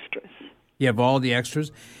the extras. You have all the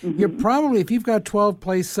extras. Mm-hmm. You're probably, if you've got 12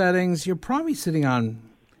 place settings, you're probably sitting on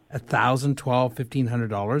 $1,000, $1,200,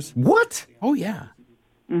 $1,500. What? Oh, yeah.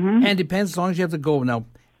 Mm-hmm. And it depends as long as you have the gold. Now,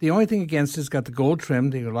 the only thing against it is got the gold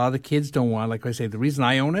trim. A lot of the kids don't want it. Like I say, the reason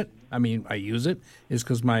I own it, I use it, is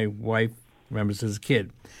because my wife remembers as a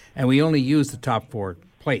kid. And we only use the top 4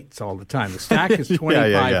 plates all the time. The stack is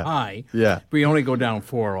 25 high. Yeah. We only go down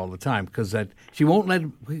 4 all the time because she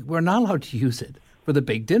won't we're not allowed to use it for the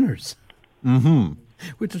big dinners. Mm-hmm.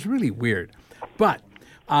 Which is really weird. But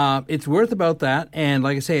it's worth about that. And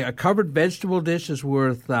like I say, a covered vegetable dish is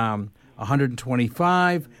worth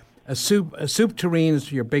 $125. A soup tureen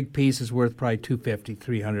is your big piece is worth probably $250,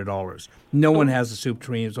 $300. No one has a soup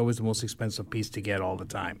tureen. It's always the most expensive piece to get all the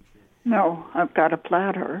time. No, I've got a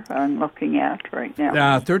platter I'm looking at right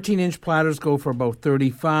now. 13-inch platters go for about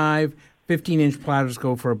 $35. 15-inch platters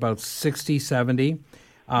go for about $60, $70. Did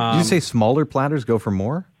you say smaller platters go for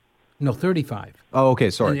more? No, $35. Oh, okay,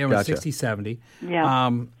 sorry. And Gotcha. $60,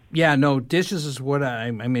 $70. Yeah. No, dishes is what I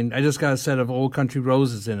just got a set of Old Country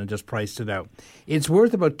Roses in and just priced it out. It's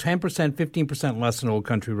worth about 10%, 15% less than Old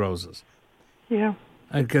Country Roses. Yeah.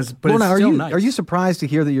 But it's Lorna, still nice. Are you surprised to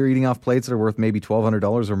hear that you're eating off plates that are worth maybe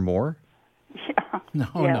 $1,200 or more? Yeah.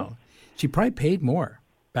 No. She probably paid more.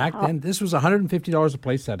 Back then, this was $150 a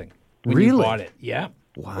plate setting. When Really? you bought it. Yeah.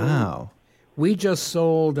 Wow. We just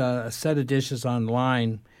sold a set of dishes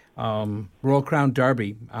online, Royal Crown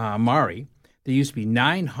Derby, Amari. They used to be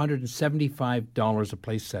 $975 a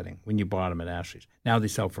place setting when you bought them at Ashley's. Now they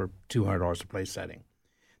sell for $200 a place setting.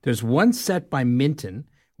 There's one set by Minton.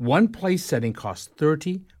 One place setting costs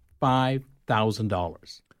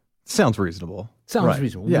 $35,000. Sounds reasonable. Sounds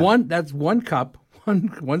reasonable. Yeah. That's one cup,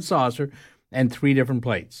 one saucer, and 3 different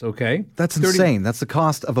plates. Okay, That's insane. That's the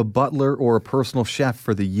cost of a butler or a personal chef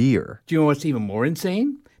for the year. Do you know what's even more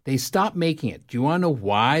insane? They stopped making it. Do you want to know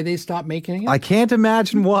why they stopped making it? I can't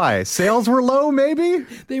imagine why. Sales were low, maybe?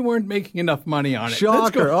 They weren't making enough money on it.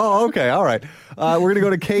 Shocker. Oh, okay. All right. We're going to go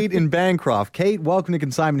to Kate in Bancroft. Kate, welcome to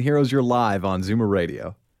Consignment Heroes. You're live on Zoomer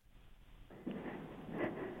Radio.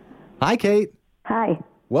 Hi, Kate. Hi.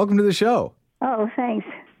 Welcome to the show. Oh, thanks.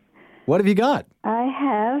 What have you got? I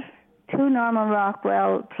have 2 Norman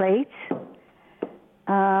Rockwell plates.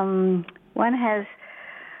 One has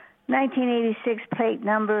 1986 plate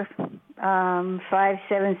number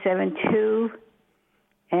 5772,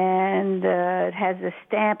 and it has a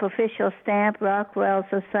stamp, official stamp, Rockwell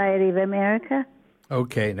Society of America.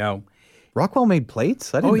 Okay, now. Rockwell made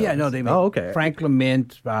plates? I didn't know. No, they made okay. Franklin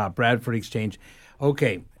Mint, Bradford Exchange.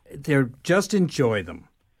 Okay, just enjoy them.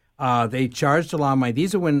 They charged a lot of money.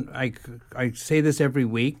 These are when I say this every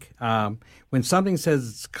week. When something says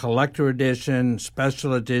it's collector edition,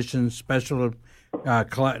 special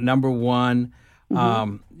number 1,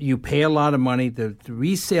 you pay a lot of money. The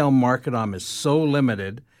resale market on them is so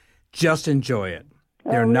limited. Just enjoy it.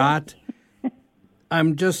 They're not.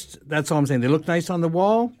 That's all I'm saying. They look nice on the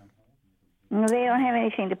wall. No, they don't have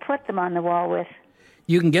anything to put them on the wall with.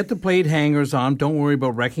 You can get the plate hangers on. Don't worry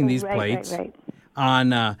about wrecking these plates. Right.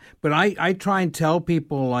 But I try and tell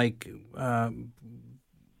people, like,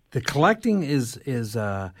 the collecting is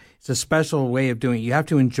a special way of doing it. You have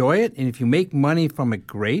to enjoy it, and if you make money from it,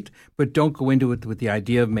 great. But don't go into it with the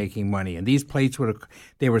idea of making money. And these plates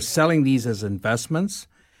they were selling these as investments,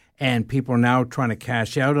 and people are now trying to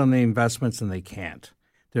cash out on the investments, and they can't.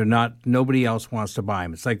 They're not. Nobody else wants to buy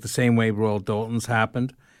them. It's like the same way Royal Dalton's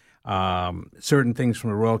happened. Certain things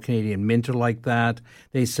from the Royal Canadian Mint are like that.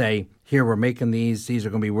 They say, here, we're making these. These are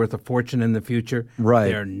going to be worth a fortune in the future. Right.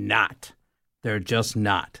 They're not. They're just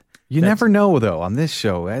not. You never know, though, on this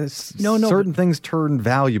show. Certain things turn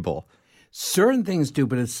valuable. Certain things do,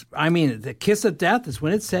 but the kiss of death is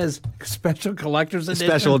when it says special collector's edition.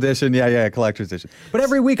 Special edition, yeah, collector's edition. But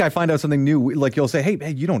every week I find out something new. Like you'll say,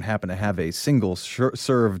 hey, you don't happen to have a single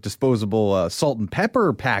serve disposable salt and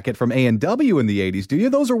pepper packet from A&W in the 80s, do you?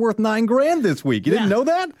 Those are worth $9,000 this week. You didn't know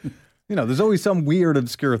that? There's always some weird,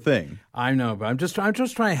 obscure thing. I know, but I'm just trying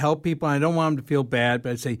to help people. I don't want them to feel bad,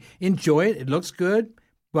 but I say enjoy it. It looks good,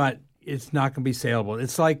 but it's not going to be saleable.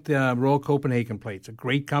 It's like the Royal Copenhagen plates, a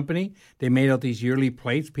great company. They made out these yearly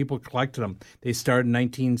plates. People collected them. They started in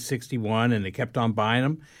 1961, and they kept on buying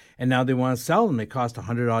them. And now they want to sell them. They cost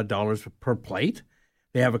 $100 per plate.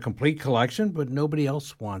 They have a complete collection, but nobody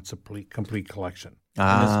else wants a complete collection.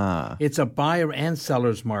 It's a buyer and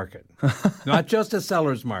seller's market, not just a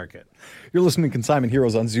seller's market. You're listening to Consignment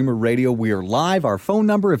Heroes on Zoomer Radio. We are live. Our phone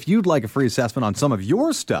number, if you'd like a free assessment on some of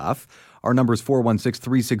your stuff, our number is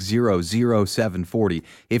 416-360-0740.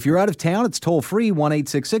 If you're out of town, it's toll-free,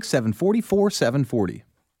 1-866-740-4740.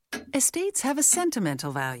 Estates have a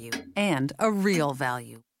sentimental value and a real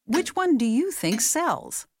value. Which one do you think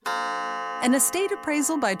sells? An estate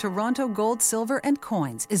appraisal by Toronto Gold, Silver, and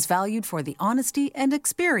Coins is valued for the honesty and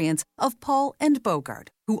experience of Paul and Bogart,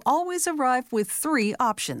 who always arrive with 3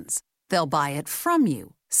 options. They'll buy it from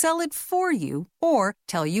you, sell it for you, or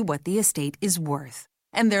tell you what the estate is worth.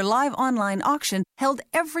 And their live online auction, held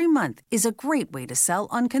every month, is a great way to sell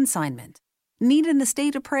on consignment. Need an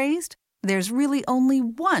estate appraised? There's really only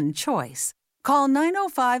one choice. Call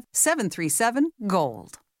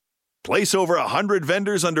 905-737-GOLD. Place over 100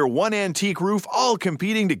 vendors under one antique roof, all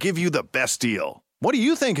competing to give you the best deal. What do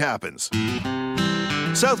you think happens?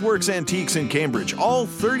 Southworks Antiques in Cambridge, all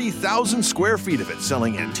 30,000 square feet of it,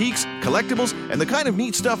 selling antiques, collectibles, and the kind of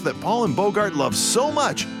neat stuff that Paul and Bogart love so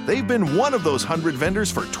much, they've been one of those 100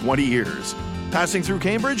 vendors for 20 years. Passing through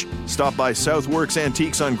Cambridge? Stop by Southworks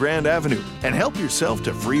Antiques on Grand Avenue and help yourself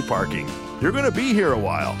to free parking. You're going to be here a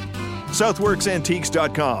while.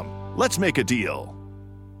 SouthworksAntiques.com. Let's make a deal.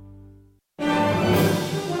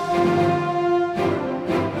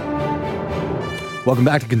 Welcome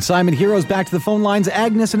back to Consignment Heroes. Back to the phone lines.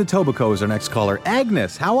 Agnes in Etobicoke is our next caller.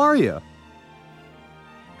 Agnes, how are you?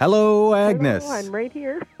 Hello, Agnes. Hello, I'm right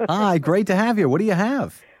here. Hi, great to have you. What do you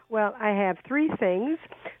have? Well, I have 3 things.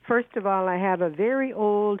 First of all, I have a very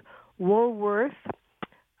old Woolworth.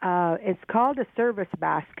 It's called a service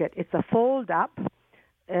basket. It's a fold-up.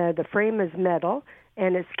 The frame is metal,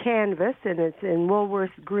 and it's canvas, and it's in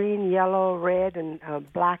Woolworth green, yellow, red, and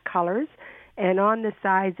black colors. And on the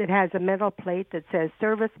sides, it has a metal plate that says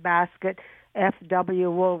Service Basket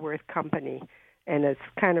F.W. Woolworth Company. And it's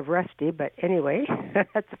kind of rusty, but anyway,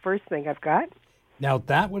 that's the first thing I've got. Now,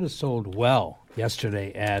 that would have sold well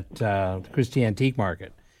yesterday at the Christie Antique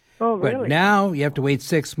Market. Oh, really? But now you have to wait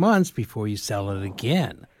 6 months before you sell it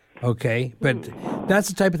again. Okay? But that's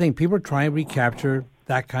the type of thing. People are trying to recapture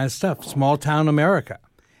that kind of stuff. Small town America.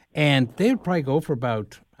 And they would probably go for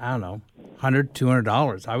about, I don't know, $100,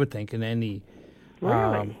 $200, I would think, in any.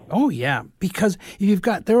 Really? Oh, yeah. Because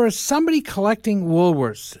there was somebody collecting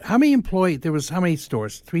Woolworths. How many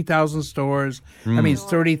stores? 3,000 stores. That means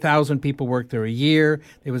 30,000 people worked there a year.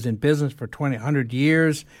 It was in business for 100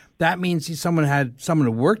 years. That means someone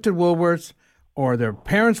who worked at Woolworths, or their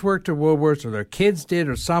parents worked at Woolworths, or their kids did,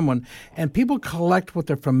 or someone. And people collect what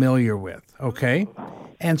they're familiar with, okay?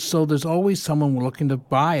 And so there's always someone looking to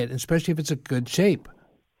buy it, especially if it's a good shape.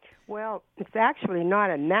 Well, it's actually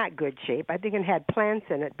not in that good shape. I think it had plants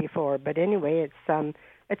in it before, but anyway, it's not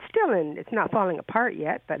falling apart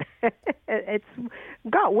yet, but it's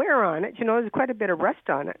got wear on it. There's quite a bit of rust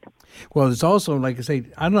on it. Well, it's also, like I say,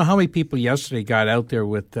 I don't know how many people yesterday got out there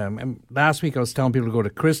with them. And last week I was telling people to go to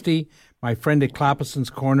Christie, my friend at Clapperson's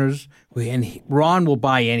Corners, and Ron will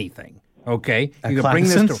buy anything. Okay, you can bring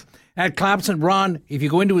this to at Clapson, Ron, if you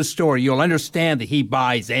go into his store, you'll understand that he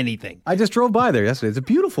buys anything. I just drove by there yesterday. It's a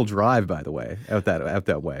beautiful drive, by the way, out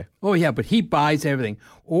that way. Oh, yeah, but he buys everything.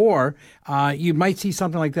 Or you might see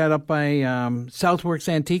something like that up by Southworks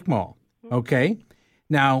Antique Mall, okay?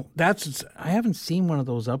 Now, I haven't seen one of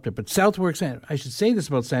those up there, but Southworks, I should say this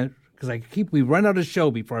about because we run out of show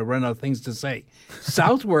before I run out of things to say.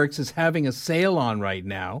 Southworks is having a sale on right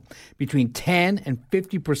now between 10 and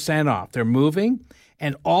 50% off. They're moving,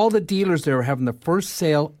 and all the dealers there are having the first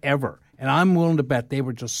sale ever. And I'm willing to bet they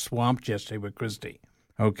were just swamped yesterday with Christie.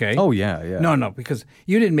 Okay? Oh, yeah. No, because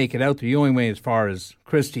you didn't make it out there. You only went as far as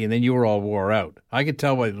Christie, and then you were all wore out. I could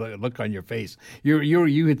tell by the look on your face.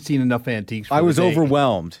 You had seen enough antiques for I was the day.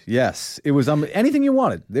 overwhelmed, yes. It was anything you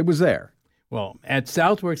wanted. It was there. Well, at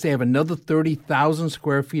Southworks, they have another 30,000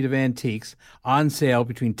 square feet of antiques on sale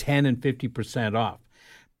between 10 and 50% off.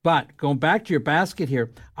 But going back to your basket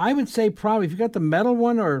here, I would say probably if you got the metal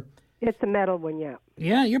one or... It's the metal one, yeah.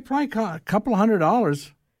 Yeah, you're probably a couple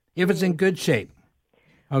 $100 if it's in good shape.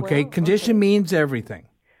 Okay, condition means everything.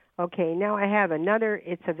 Okay, now I have another.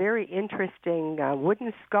 It's a very interesting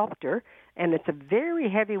wooden sculptor, and it's a very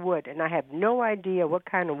heavy wood, and I have no idea what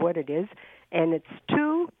kind of wood it is. And it's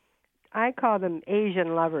two, I call them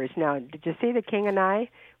Asian lovers. Now, did you see the king and I?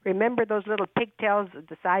 Remember those little pigtails at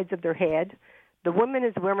the sides of their head? The woman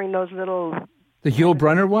is wearing those little... The Yul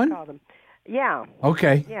Brynner one? Yeah.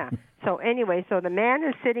 Okay. Yeah. So anyway, so the man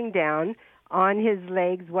is sitting down on his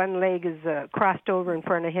legs. One leg is crossed over in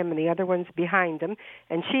front of him and the other one's behind him.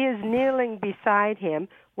 And she is kneeling beside him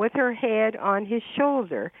with her head on his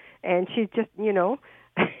shoulder. And she's just,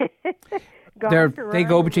 They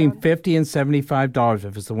go between $50 and $75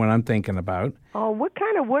 if it's the one I'm thinking about. Oh, what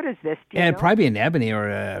kind of wood is this? And probably an ebony or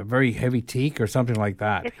a very heavy teak or something like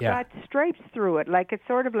that. It's got stripes through it, like it's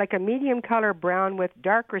sort of like a medium color brown with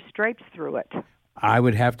darker stripes through it. I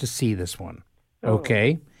would have to see this one.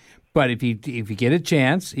 Okay. But if you get a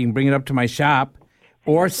chance, you can bring it up to my shop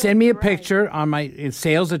or send me a picture on my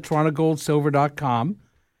sales at torontogoldsilver.com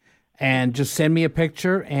and just send me a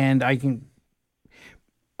picture and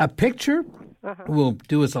a picture will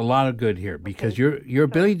do us a lot of good here because your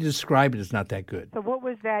ability to describe it is not that good. So what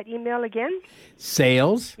was that email again?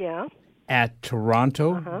 Sales at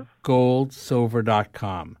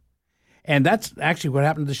torontogoldsilver.com. And that's actually what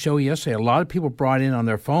happened to the show yesterday. A lot of people brought in on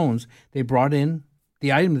their phones. They brought in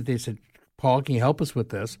the item that they said, Paul, can you help us with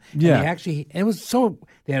this? Yeah. And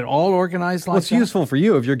they had all organized like Well, it's that. useful for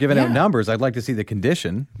you if you're giving out numbers. I'd like to see the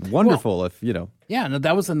condition. Wonderful if. Yeah, no,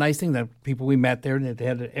 that was the nice thing that people we met there, and they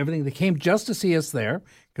had everything. They came just to see us there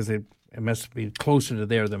because it must be closer to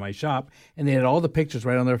there than my shop, and they had all the pictures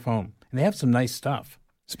right on their phone. And they have some nice stuff.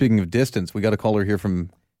 Speaking of distance, we got a caller here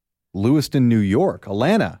from Lewiston, New York.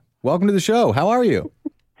 Alana, welcome to the show. How are you?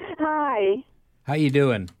 Hi. How you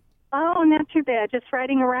doing? Oh, not too bad. Just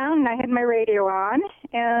riding around, and I had my radio on,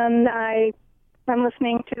 and I'm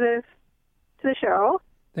listening to the show.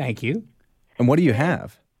 Thank you. And what do you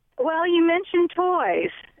have? Well, you mentioned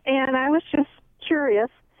toys, and I was just curious.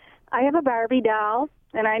 I have a Barbie doll,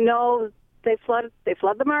 and I know they flood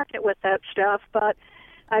the market with that stuff, but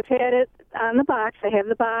I've had it on the box. I have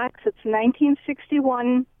the box. It's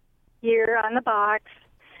 1961 year on the box.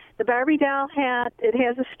 The Barbie doll it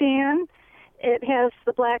has a stand. It has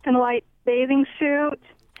the black and white bathing suit.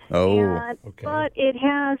 Okay. But it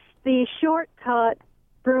has the shortcut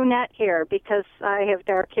brunette hair because I have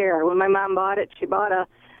dark hair. When my mom bought it, she bought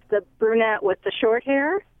the brunette with the short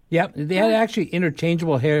hair. Yep, they had actually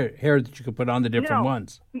interchangeable hair that you could put on the different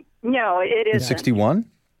ones. No, it isn't. In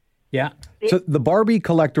 61? Yeah. So the Barbie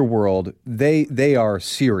collector world, they are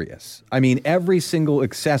serious. I mean, every single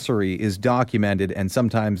accessory is documented, and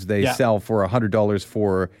sometimes they sell for $100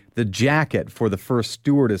 for the jacket for the first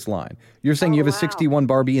stewardess line. You're saying you have a 61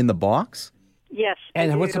 Barbie in the box? Yes.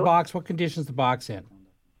 And what's the box? What condition is the box in?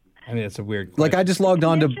 I mean, it's a weird question. Like, I just logged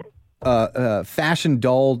on to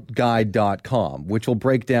fashiondollguide.com, which will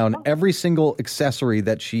break down every single accessory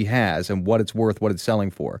that she has and what it's worth, what it's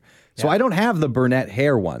selling for. So I don't have the brunette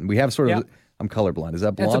hair one. We have sort of, I'm colorblind. Is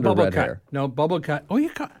that blonde or red hair? No, bubble cut. Oh, you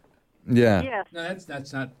cut. Yeah. Yes. No,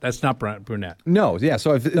 that's not brunette. No, yeah.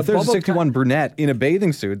 So if there's a 61 brunette in a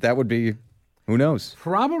bathing suit, that would be, who knows?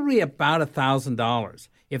 Probably about $1,000.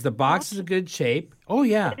 If the box is in good shape, oh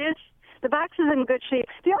yeah. It is. The box is in good shape.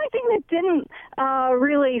 The only thing that didn't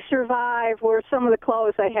really survive were some of the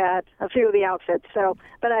clothes I had, a few of the outfits. So,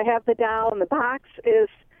 but I have the doll, and the box is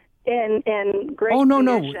in great condition.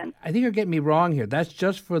 No. I think you're getting me wrong here. That's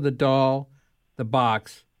just for the doll, the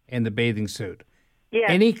box, and the bathing suit. Yeah.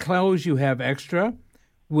 Any clothes you have extra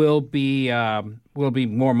will be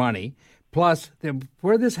more money. Plus,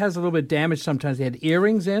 where this has a little bit of damage, sometimes they had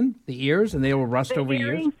earrings in the ears, and they will rust over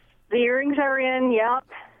years. The earrings are in. Yep.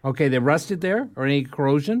 Okay, they rusted there, or any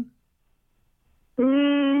corrosion?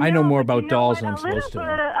 I know more about dolls than I'm supposed to.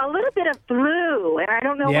 A little bit of blue, and I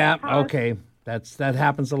don't know. Yeah. what caused. Okay. That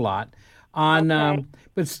happens a lot.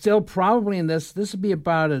 But still, probably in this would be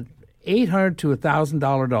about an $800 to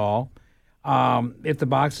 $1,000 doll. If the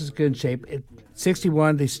box is in good shape.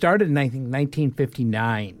 61. They started in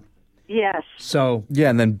 1959. Yes. So yeah,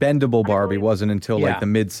 and then bendable Barbie wasn't until like the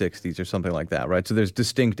mid '60s or something like that, right? So there's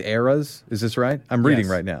distinct eras. Is this right? I'm reading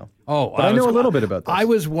right now. Oh, but I know a little bit about this. I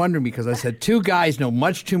was wondering because I said two guys know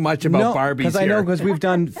much too much about Barbies. Because I know because we've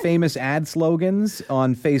done famous ad slogans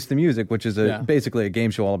on Face the Music, which is basically a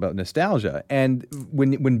game show all about nostalgia. And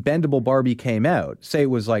when Bendable Barbie came out, say it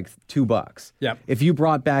was like $2. Yep. If you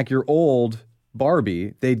brought back your old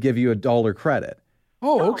Barbie, they'd give you $1 credit.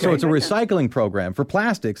 Oh, okay. So it's a recycling program for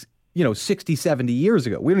plastics. 60, 70 years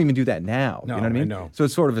ago. We don't even do that now. No, you know what I mean? know. So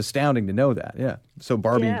it's sort of astounding to know that. Yeah. So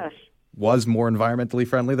Barbie was more environmentally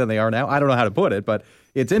friendly than they are now. I don't know how to put it, but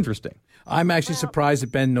it's interesting. I'm actually surprised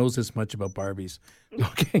that Ben knows this much about Barbies.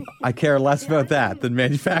 Okay. I care less about that than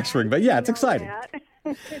manufacturing, but yeah, it's exciting.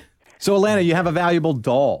 So, Alana, you have a valuable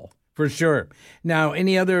doll. For sure. Now,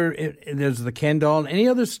 there's the Ken doll. Any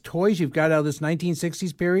other toys you've got out of this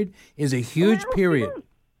 1960s period is a huge period.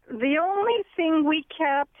 The only thing we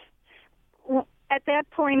kept at that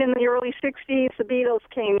point in the early 60s, the Beatles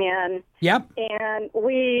came in. Yep. And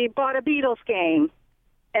we bought a Beatles game.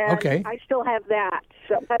 And okay. I still have that.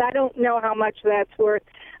 So, but I don't know how much that's worth.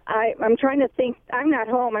 I'm trying to think. I'm not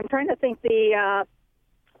home. I'm trying to think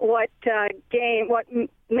what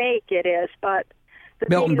make it is. But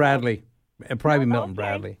Milton Bradley. Probably Milton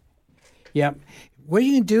Bradley. Yep. What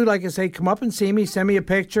you can do, like I say, come up and see me, send me a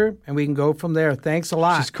picture, and we can go from there. Thanks a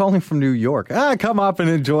lot. She's calling from New York. Come up and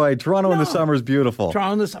enjoy. Toronto in the summer is beautiful.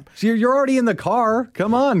 Toronto in the summer. So you're already in the car.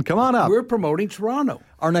 Come on up. We're promoting Toronto.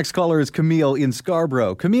 Our next caller is Camille in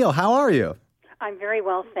Scarborough. Camille, how are you? I'm very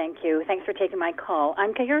well, thank you. Thanks for taking my call.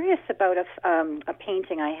 I'm curious about a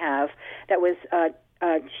painting I have that was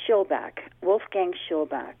Schillbach, Wolfgang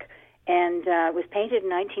Schillbach, and it was painted in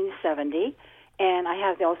 1970. And I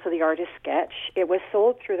have also the artist sketch. It was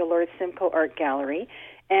sold through the Lord Simcoe Art Gallery.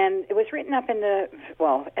 And it was written up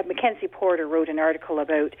Mackenzie Porter wrote an article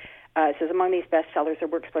about, it says, among these bestsellers are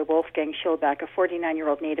works by Wolfgang Schillbach, a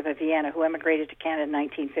 49-year-old native of Vienna who emigrated to Canada in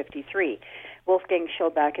 1953. Wolfgang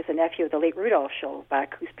Schillbach is a nephew of the late Rudolf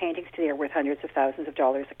Schillbach, whose paintings today are worth hundreds of thousands of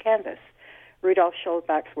dollars a canvas. Rudolf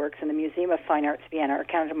Schillbach's works in the Museum of Fine Arts, Vienna, are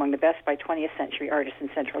counted among the best by 20th century artists in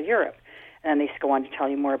Central Europe. And they go on to tell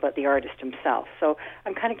you more about the artist himself. So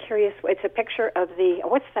I'm kind of curious. It's a picture of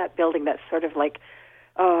what's that building that's sort of like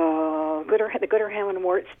the Gooderham and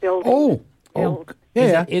Worts building?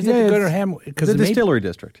 Is it the Gooderham? The distillery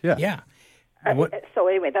district, yeah. Yeah. So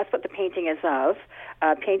anyway, that's what the painting is of,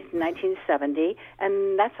 painted in 1970,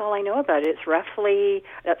 and that's all I know about it. It's roughly,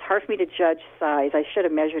 that's hard for me to judge size. I should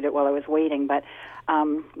have measured it while I was waiting, but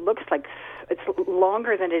looks like it's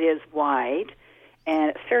longer than it is wide.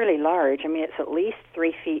 And it's fairly large. I mean, it's at least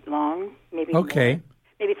 3 feet long, maybe more. Maybe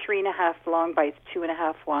 3.5 long by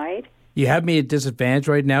 2.5 wide. You have me at disadvantage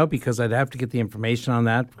right now because I'd have to get the information on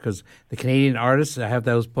that because the Canadian artists, I have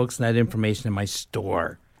those books and that information in my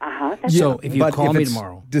store. So if you call me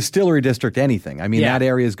tomorrow. Distillery district, anything. I mean, that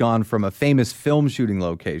area has gone from a famous film shooting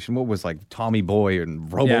location. What was like Tommy Boy and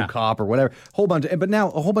RoboCop or whatever. But now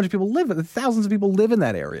a whole bunch of people thousands of people live in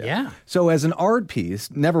that area. Yeah. So as an art piece,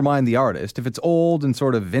 never mind the artist, if it's old and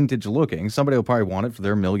sort of vintage looking, somebody will probably want it for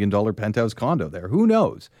their $1 million penthouse condo there. Who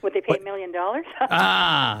knows? Would they pay $1 million?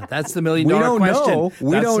 That's the $1 million question.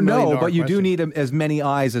 We don't know, but you do need as many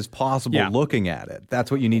eyes as possible looking at it. That's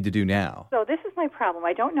what you need to do now. So this is my problem.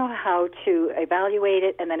 I don't know how to evaluate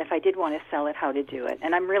it, and then if I did want to sell it, how to do it.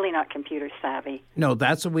 And I'm really not computer savvy. No,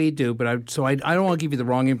 that's what we do, but I don't want to give you the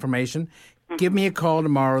wrong information. Mm-hmm. Give me a call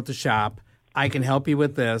tomorrow at the shop. I can help you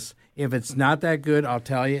with this. If it's not that good, I'll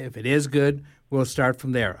tell you. If it is good, we'll start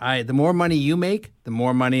from there. The more money you make, the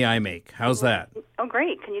more money I make. How's that? Oh,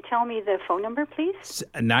 great. Can you tell me the phone number, please?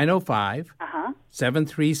 905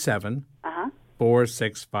 737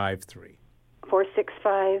 4653.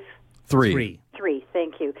 465 3.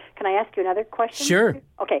 Thank you. Can I ask you another question? Sure.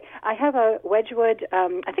 Okay. I have a Wedgwood,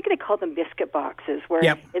 I think they call them biscuit boxes, where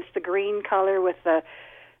it's the green color with the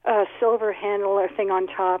silver handle or thing on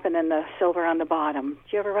top and then the silver on the bottom. Do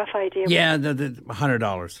you have a rough idea? Yeah, the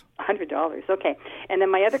 $100. $100, okay. And then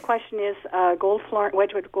my other question is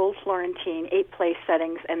Wedgwood Gold Florentine, 8 place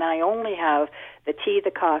settings, and then I only have the tea,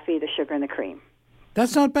 the coffee, the sugar, and the cream.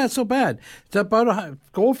 That's not bad. So bad. It's about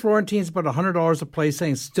gold Florentine is about $100 a place.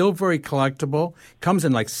 Saying still very collectible. Comes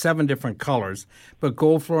in like 7 different colors, but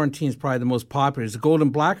gold Florentine is probably the most popular. Is it gold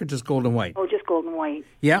and black or just gold and white? Oh, just gold and white.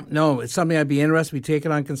 Yeah, no, it's something I'd be interested. We take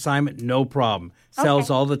it on consignment, no problem. Sells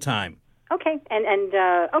all the time. Okay, and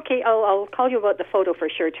I'll call you about the photo for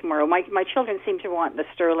sure tomorrow. My children seem to want the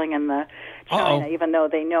sterling and the china, even though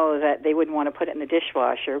they know that they wouldn't want to put it in the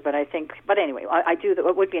dishwasher. But anyway, I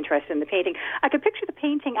would be interested in the painting. I could picture the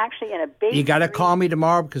painting actually in a big. You got to call me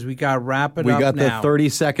tomorrow because we got to wrap it up. We got now. the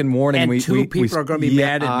 30-second warning. And two people are going to be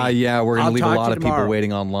mad at me. Yeah, we're going to leave a lot of tomorrow. people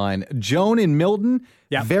waiting online. Joan in Milton,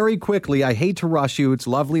 very quickly, I hate to rush you. It's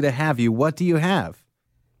lovely to have you. What do you have?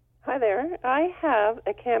 Hi there. I have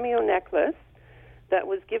a cameo necklace that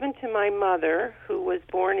was given to my mother, who was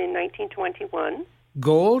born in 1921.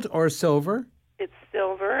 Gold or silver? It's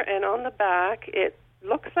silver, and on the back, it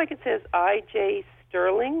looks like it says I.J.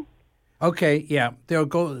 Sterling. Okay, yeah. They'll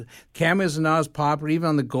go. Cameos are not as popular. Even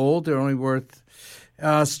on the gold, they're only worth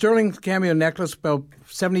sterling cameo necklace about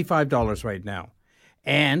 $75 right now.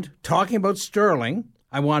 And talking about sterling,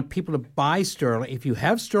 I want people to buy sterling. If you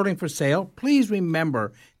have sterling for sale, please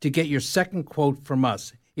remember to get your second quote from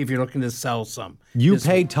us if you're looking to sell some. You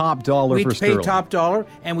pay top dollar for sterling. We pay top dollar,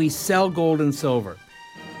 and we sell gold and silver.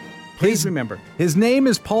 Please remember. His name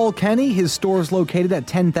is Paul Kenny. His store is located at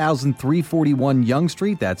 10,341 Yonge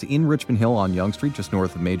Street. That's in Richmond Hill on Yonge Street, just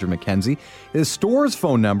north of Major Mackenzie. His store's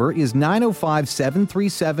phone number is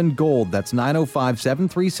 905-737-GOLD. That's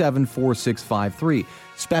 905-737-4653.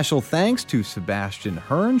 Special thanks to Sebastian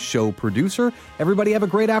Hearn, show producer. Everybody have a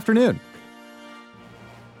great afternoon.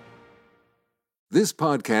 This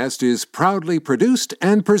podcast is proudly produced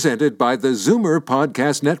and presented by the Zoomer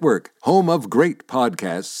Podcast Network, home of great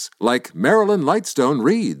podcasts like Marilyn Lightstone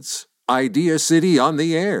Reads, Idea City on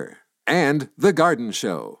the Air, and The Garden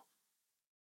Show.